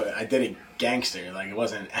I did it gangster. Like it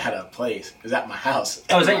wasn't at a place. It was at my house.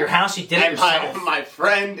 Oh, was that your house? You did it And yourself? my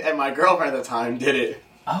friend and my girlfriend at the time did it.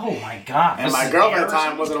 Oh my god! And Was my it girlfriend at there the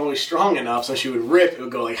time wasn't always strong enough, so she would rip. It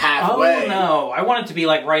would go like halfway. Oh no! I want it to be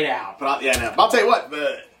like right out. But I'll tell you what,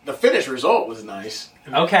 the finished result was nice.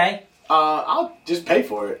 Okay. I'll just pay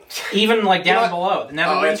for it. Even like down You know below the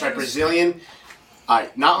nether Oh, that's right, regions? Brazilian.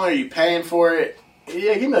 Alright, not only are you paying for it,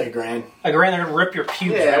 yeah, give me like $1,000. Like around there, rip your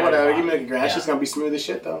pubes. Yeah, out whatever. of Give me your like $1,000. body. It's just gonna be smooth as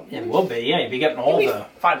shit, though. It will be. Yeah, you'll be getting all the.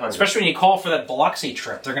 500. Especially when you call for that Biloxi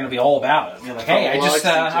trip, they're going to be all about it. You're like, hey,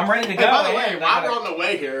 I'm ready to go. Hey, by the way, Yeah, while we're on the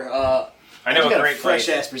way here, I know you a got great fresh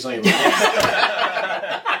place. ass Brazilian.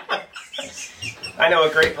 I know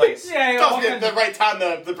a great place. Yeah, you're Tough walking- the right time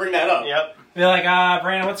to bring that up. Yep. Be like,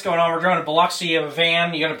 Brandon, what's going on? We're going to Biloxi. You have a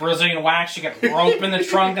van. You got a Brazilian wax. You got rope in the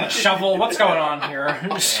trunk and a shovel. What's going on here?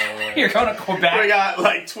 You're going to We Quebec. got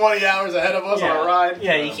like 20 hours ahead of us on a ride.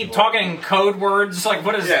 Yeah, you keep talking in code words. Like,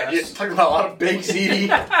 what is Yeah, you're this? talking about a lot of big ZD.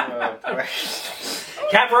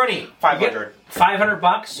 Caproni. 500.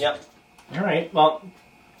 $500? Yep. All right. Well,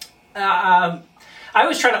 I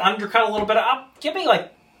always try to undercut a little bit. Give me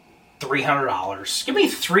like $300. Give me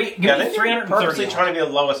Yeah, me they're purposely $330. trying to be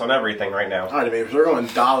the lowest on everything right now. All right, baby. We're going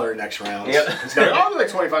dollar next round. Yeah. It's gonna be, like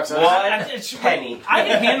 25 cents. It's Penny. I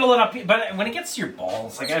can handle it up, but when it gets to your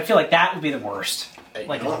balls, like I feel like that would be the worst. Hey,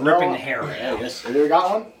 Like you don't ripping know. the hair right Yeah, out. yes. Have you ever got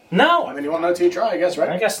one? I No, mean, you want to know till you try, I guess, I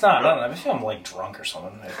right? guess not. I don't know. I feel I'm like drunk or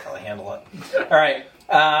something. I could probably handle it. All right.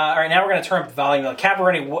 Now we're going to turn up the volume.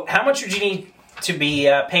 Cabernet, how much would you need to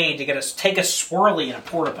be paid to take a swirly in a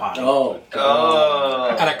porta potty? Oh,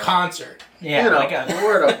 At a concert. Yeah, like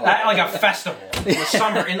a festival in the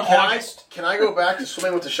summer in August. Can I go back to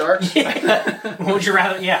swimming with the sharks? Would you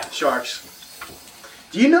rather? Yeah, Sharks.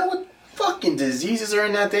 Do you know what fucking diseases are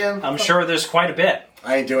in that damn? I'm sure there's quite a bit.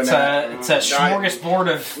 I ain't doing It's that. it's a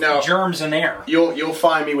smorgasbord of No. germs in there. You'll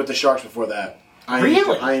find me with the sharks before that.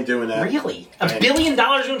 Really? I ain't doing that. Really? I $1 ain't- billion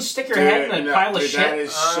you would stick your head in a no, pile of dude, shit? that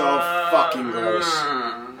is so fucking gross.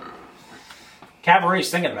 Caberet's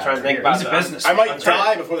thinking about Trying it. to think here. about He's a that. business. I might I'm trying-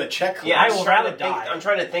 die before the check clears. Yeah, I I'm will trying rather to think- die. I'm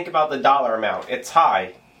trying to think about the dollar amount. It's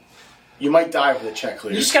high. You might die before the check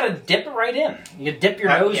clears. You just gotta dip it right in. You dip your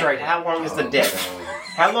nose Yeah, right in. How long is the dip?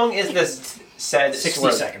 How long is this said 60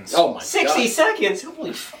 swim? seconds. Oh my 60 god. seconds?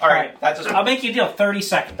 Holy All right, that's just. I'll make you a deal. 30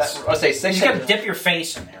 seconds. I'll say You 6 just gotta seconds. dip your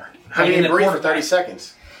face in there. How Like can in you the breathe for quarterback. 30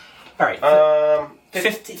 seconds? All right.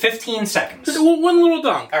 15 seconds. One little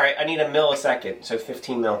dunk. All right, I need a millisecond, so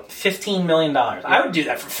 15 mil. $15 million. I would do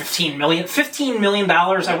that for $15 million. $15 million, I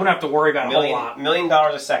wouldn't have to worry about a whole lot. $1 million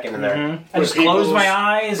a second in there. Mhm. I With just close people's- my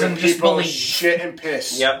eyes With and just people believe. shit and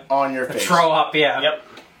piss Yep. on your face. Throw up, yeah. Yep,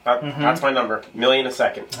 that's my number. $1 a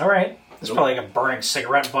second. All right. There's probably like a burning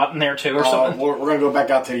cigarette butt in there too or something. We're gonna go back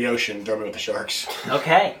out to the ocean and throw me with the sharks.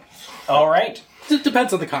 Okay. All right. It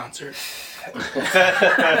depends on the concert.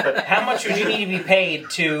 How much would you need to be paid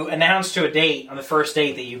to announce to a date on the first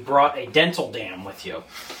date that you brought a dental dam with you?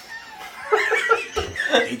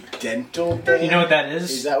 A dental dam? You know what that Is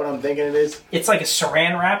is? that what I'm thinking it is? It's like a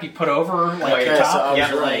saran wrap you put over like Okay, your so top. I was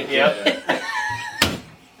Yeah, right. like Yep.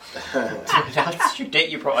 That's your date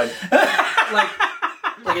you brought.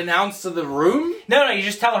 Like announced to the room? no, you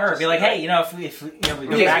just tell her. Be like, hey, if we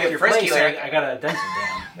go Yeah, back get to your frisky place, like- I got a dental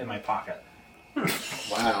dam in my pocket.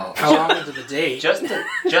 Wow. How long into the date? Just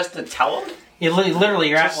to tell them? You literally,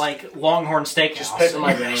 you're Just- at like Longhorn Steakhouse. Just pay for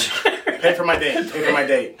my date. Pay for my date. Pay for my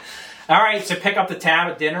date. All right, so pick up the tab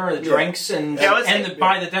at dinner or the Yeah. drinks and Yeah, let's say-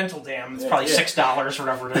 buy the dental dam. It's probably Yeah. $6 or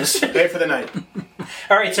whatever it is. Pay for the night.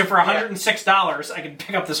 All right, so for $106, I can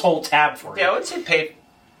pick up this whole tab for you. Yeah, I would say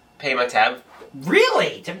pay my tab.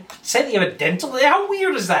 Really? To say that you have a dental? How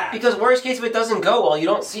weird is that? Because worst case, if it doesn't go well, you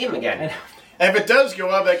don't see him again. If it does go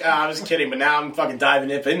up, like, I'm just kidding, but now I'm fucking diving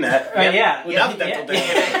in that. Yeah. Without dental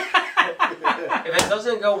dam. If it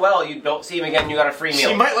doesn't go well, you don't see him again. You got a free meal.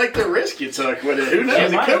 She might like the risk you took with it. Who knows? She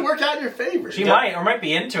It could might. work out in your favor. She might, or might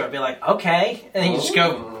be into it. Be like, okay. And then you just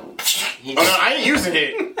go, He- Oh, no, I ain't using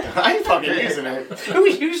it. I ain't fucking using it. who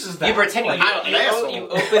uses that? You pretend you, I'm an asshole. you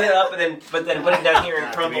open it up and but then put it down here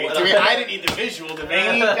and crumble it To me, up. I didn't need the visual,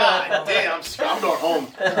 Devane. God damn, I'm going home.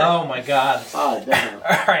 Oh my god. Oh, damn.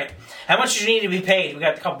 All right. How much do you need to be paid? We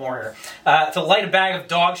got a couple more here. To light a bag of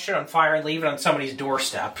dog shit on fire and leave it on somebody's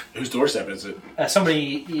doorstep. Whose doorstep is it?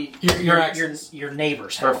 Somebody, your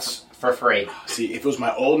neighbor's house. For free. See, if it was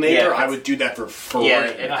my old neighbor, Yeah, I would do that for free. Yeah,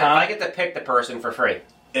 if I get to pick the person for free.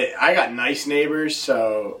 I got nice neighbors,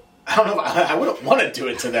 so I don't know if I wouldn't want to do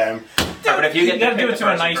it to them. But if you get gotta to do pick it the to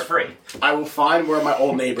a person nice for free. I will find where my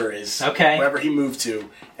old neighbor is. Okay. Wherever he moved to,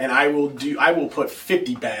 and I will put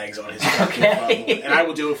 50 bags on his fucking Okay. front lawn, and I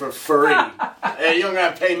will do it for free. Hey, you don't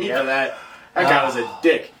gotta pay me for that. That guy was a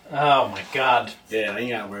dick. Oh my god. Yeah, I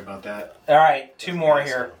ain't gotta worry about that. All right, two more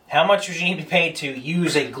here. How much would you need to be paid to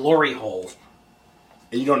use a glory hole?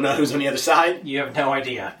 And you don't know who's on the other side? You have no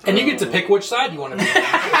idea. And you get to pick which side you want to be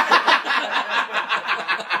on.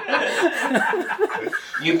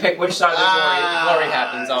 You pick which side the glory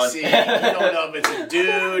happens on. See, you don't know if it's a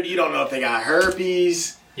dude. You don't know if they got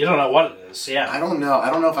herpes. You don't know what it is. Yeah. I don't know. I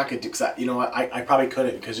don't know if I could do. Cause you know what? I probably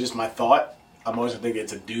couldn't because just my thought. I'm always thinking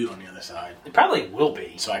it's a dude on the other side, It probably will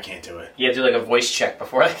be. so I can't do it. You have to do like a voice check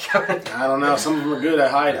before they go. I don't know. Some of them are good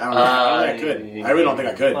at hide. I don't know. I don't think I could. I really don't think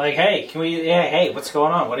I could. Like, hey, can we? Yeah, hey, what's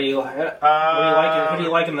going on? What do you like? What do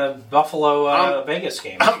you like in the Buffalo Vegas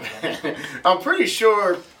game? I'm pretty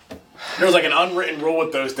sure there's like an unwritten rule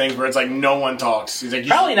with those things where it's like no one talks. He's like,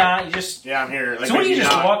 Probably not. You just. Yeah, I'm here. Like, So what do you there's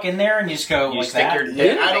just not- walk in there and you just go You like stick that? your Yeah,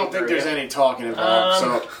 dick I don't think through there's it. any talking involved,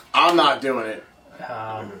 so I'm not doing it.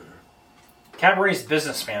 Cabaret's the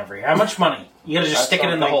businessman over here. How much money? You gotta just That's stick it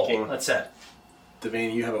what in the I'm hole. thinking. That's it.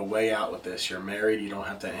 Devane, you have a way out with this. You're married. You don't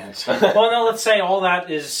have to answer. Well, no. Let's say all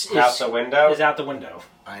that is Out the window. is out the window.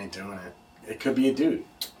 I ain't doing it. It could be a dude.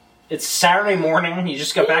 It's Saturday morning. You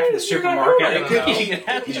just go back to the supermarket. I don't know. You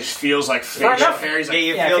can- He just feels like Fair facial enough. hair. He's Yeah, like,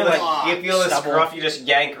 you Yeah, I feel feel the like you feel the stubble. scruff. You just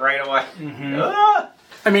yank right away. Mm-hmm. Ah!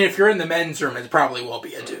 I mean, if you're in the men's room, it probably will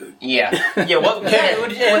be a dude. Yeah, yeah. What? Yeah, it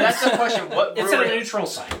would- well, that's the question. What It's room? at a neutral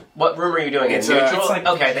site. What room are you doing? It's in a- neutral. it's like-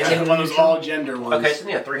 okay, it's then like one of those all gender ones. okay, so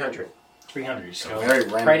yeah, 300. 300. So Very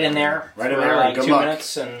random. right in there. Right in for there. Like Good 2 luck.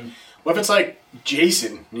 minutes and. What if it's like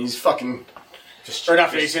Jason and he's fucking. Or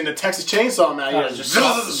not Jason, the Texas Chainsaw Man. Oh, just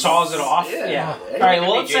saws it off. Yeah. Yeah. Yeah. All right.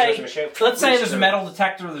 Well, Could be Jason's machine. let's say there's a metal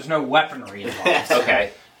detector. There's no weaponry involved.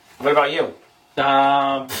 Okay. What about you?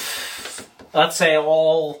 Let's say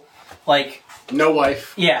all like No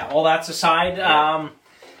wife. yeah, all that's aside.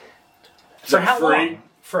 For that how free? long?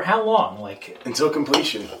 For how long? Like Until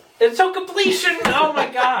completion. until completion. Oh my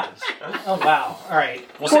god. Oh wow. All right.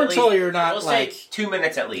 We'll say Or at until least- you're not we'll like say 2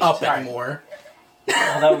 minutes at least. up Right. anymore.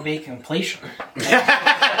 Well, that would be completion.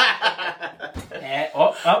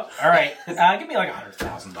 All right. Give me like $100,000.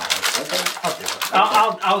 Okay.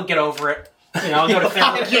 I'll do it. I'll get over it. You know, I'll go to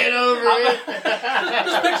therapy. Get over it.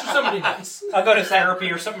 Just picture somebody nice. I'll go to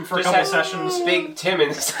therapy or something for a Just couple have sessions. Big Tim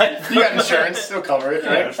inside. You got insurance. They'll cover it. Yeah,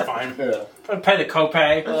 Right? it's fine. Yeah. I'll pay the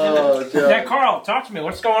copay. Oh, God. Yeah, Carl, talk to me.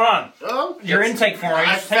 What's going on? Oh, Your it's- intake form.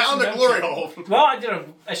 I just take found some a glory notes. hole Well,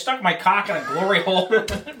 I stuck my cock in a glory hole. in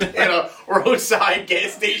a roadside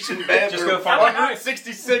gas station bathroom. Just go find-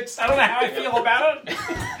 166. I don't know how I feel about it.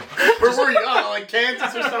 Where were you? I don't know, like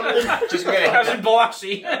Kansas or something? Just I was get in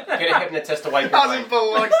Biloxi. a hypnotist to wipe your I was in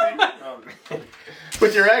butt. Biloxi.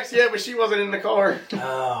 With your ex? Yeah, but she wasn't in the car.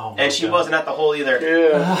 Oh, And she wasn't at the hole either.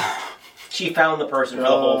 Yeah. She found the person for the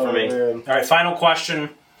hole for me. Man. All right, final question.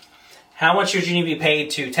 How much would you need to be paid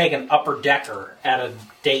to take an upper decker at a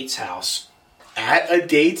date's house? At a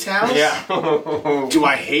date's house? Yeah. Do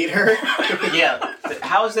I hate her? Yeah.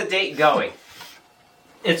 How's the date going?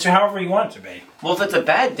 It's however you want it to be. Well, if it's a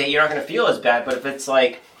bad date, you're not going to feel as bad. But if it's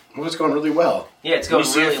like, Well, it's going really well. yeah, it's going You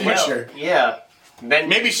see a really well. future. Yeah. Then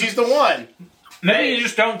Maybe she's the one. Maybe Hey. you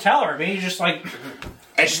just don't tell her. Maybe you just like,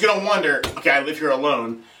 And she's going to wonder, okay, I live here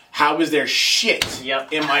alone. How is there shit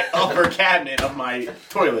Yep. in my upper cabinet of my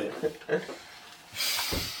toilet?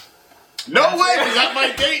 No way was at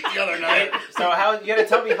my date the other night. So how you gotta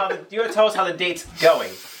tell me you gotta tell us how the date's going.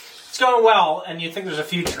 it's going well and you think there's a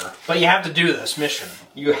future, but you have to do this mission.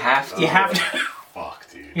 You have to. You have to,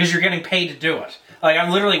 Fuck, dude. because you're getting paid to do it. Like,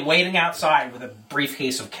 I'm literally waiting outside with a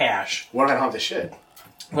briefcase of cash. What if I don't have the shit?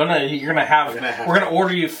 We're gonna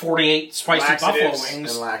order you 48 spicy buffalo Laxatives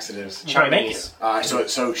wings. and laxatives. Try to make Chinese. it.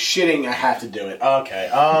 So shitting, I have to do it. Okay.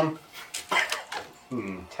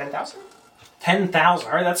 10,000? 10,000.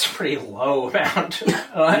 All right, that's a pretty low amount.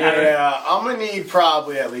 Yeah, I'm gonna need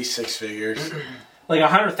probably at least 6 figures. Like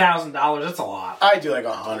 $100,000. That's a lot. I do like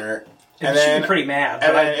 100. And she'd be pretty mad.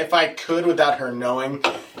 And then if I could, without her knowing,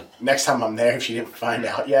 next time I'm there, if she didn't find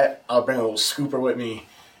out yet, I'll bring a little scooper with me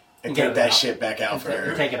and Get take it that out. shit back out for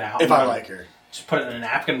her. Take it out. If I like her. Just put it in a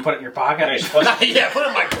napkin, put it in your pocket. Yeah, put it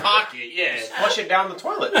in my pocket, yeah. Flush it down the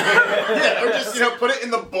toilet. Yeah, or just, put it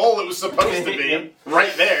in the bowl it was supposed to be.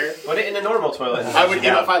 Right there. Put it in the normal toilet. I would,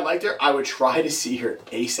 if I liked her, I would try to see her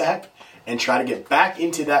ASAP and try to get back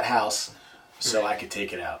into that house so I could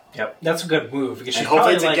take it out. Yep. That's a good move because she's And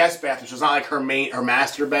hopefully probably it's a guest bathroom, so it's not like her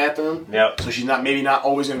master bathroom. Yep. So she's maybe not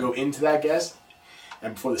always going to go into that guest.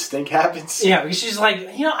 And before the stink happens. Yeah, because she's like,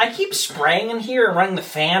 I keep spraying in here and running the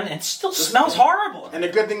fan, and it still smells horrible. And the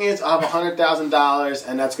good thing is, I have $100,000,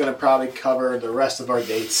 and that's going to probably cover the rest of our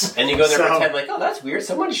dates. And you go there So- and pretend like, oh, that's weird.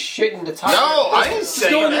 Someone's shitting the top. No, I didn't say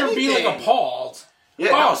Go in there and be anything. like appalled. Yeah,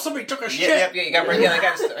 Oh, no. somebody took a shit. Yeah, you got to bring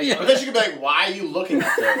it. But then she could be like, why are you looking up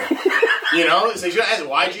there? So you ask,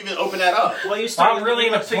 why'd you even open that up? Well, you start. I'm really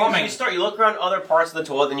you into plumbing. You look around other parts of the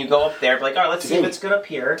toilet, then you go up there, be like, all right, let's see if it's good up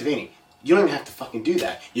here. Davini, you don't even have to fucking do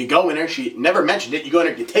that. You go in there, she never mentioned it, you go in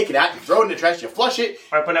there, you take it out, you throw it in the trash, you flush it.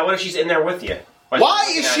 All right, but now what if she's in there with you? Why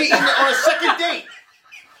is she in there on a second date?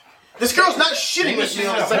 This girl's not shitting with me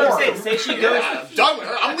on a That's second what I'm date. saying. Say she goes. I'm done with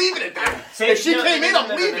her. I'm leaving it there. Say If she no, came no, in, no, I'm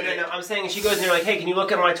no, no, leaving no, it. no, I'm saying she goes in there like, hey, can you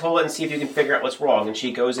look at my toilet and see if you can figure out what's wrong? And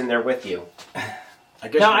she goes in there with you. I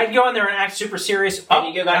guess No, you- I'd go in there and act super serious. And Oh,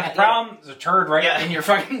 you go, got the problem? There's a turd right Yeah. in your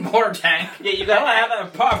fucking water tank. Yeah, you I don't gotta have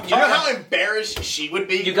that pop. You know how embarrassed she would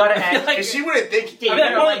be? You gotta act. like- And she wouldn't think. Yeah, I you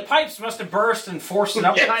mean, gotta, one of like, the pipes must have burst and forced it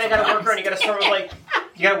up. you kind of gotta work around. You gotta start with like,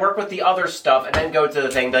 you gotta work with the other stuff, and then go to the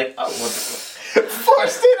thing. Be like, oh,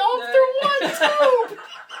 Forced it off through one tube.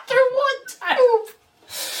 Through one tube.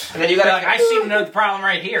 and then you gotta, Like, I seem to know the problem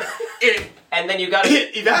right here. and then you gotta,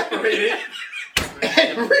 It evaporated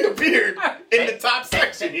and reappeared in the top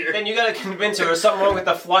section here. then you gotta convince her there's something wrong with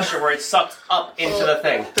the flusher where it sucked up into the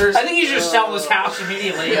thing. I think you should just sell this house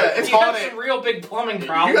immediately. Yeah, it's you have haunted. some real big plumbing You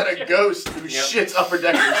problems. got a ghost who shits upper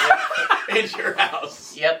deckers in your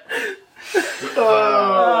house. Yep.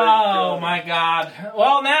 Oh my god.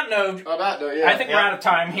 Well, on that note, On that note, yeah. I think we're out of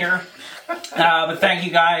time here. But thank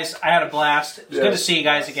you guys. I had a blast. It was good to see you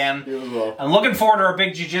guys again. You as well. I'm looking forward to our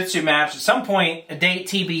big jiu-jitsu match. At some point, a date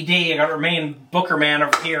TBD. I got to remain Booker man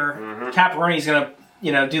over here. Caparoni's going to,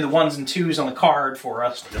 do the ones and twos on the card for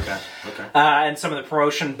us. Okay. And some of the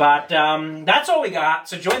promotion. But that's all we got.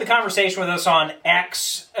 So join the conversation with us on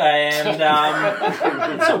X. And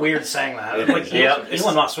it's so weird saying that. Like, Yep.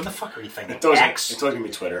 Elon Musk, what the fuck are you thinking? It's always, X. it's always gonna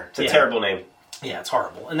be Twitter. It's a Yeah. terrible name. Yeah, it's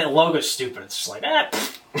horrible. And the logo's stupid. It's just like,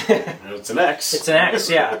 It's an X. it's an X,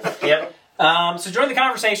 yeah. Yep. So join the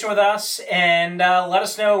conversation with us and let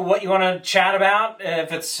us know what you want to chat about.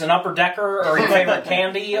 If it's an upper decker or your favorite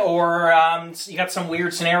candy, or you got some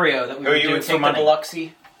weird scenario that we Or would you do would for take the money.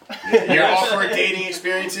 Biloxi. Your offer dating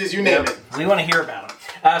experiences, you name it. We want to hear about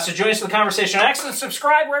it. So join us for the conversation on X and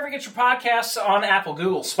subscribe wherever you get your podcasts on Apple,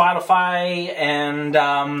 Google, Spotify,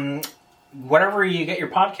 and whatever you get your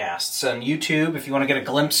podcasts. And YouTube if you want to get a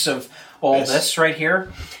glimpse of all this right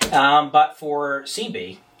here. But for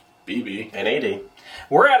CB, BB. And AD.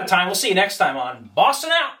 we're out of time. We'll see you next time on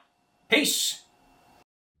Boston Out. Peace.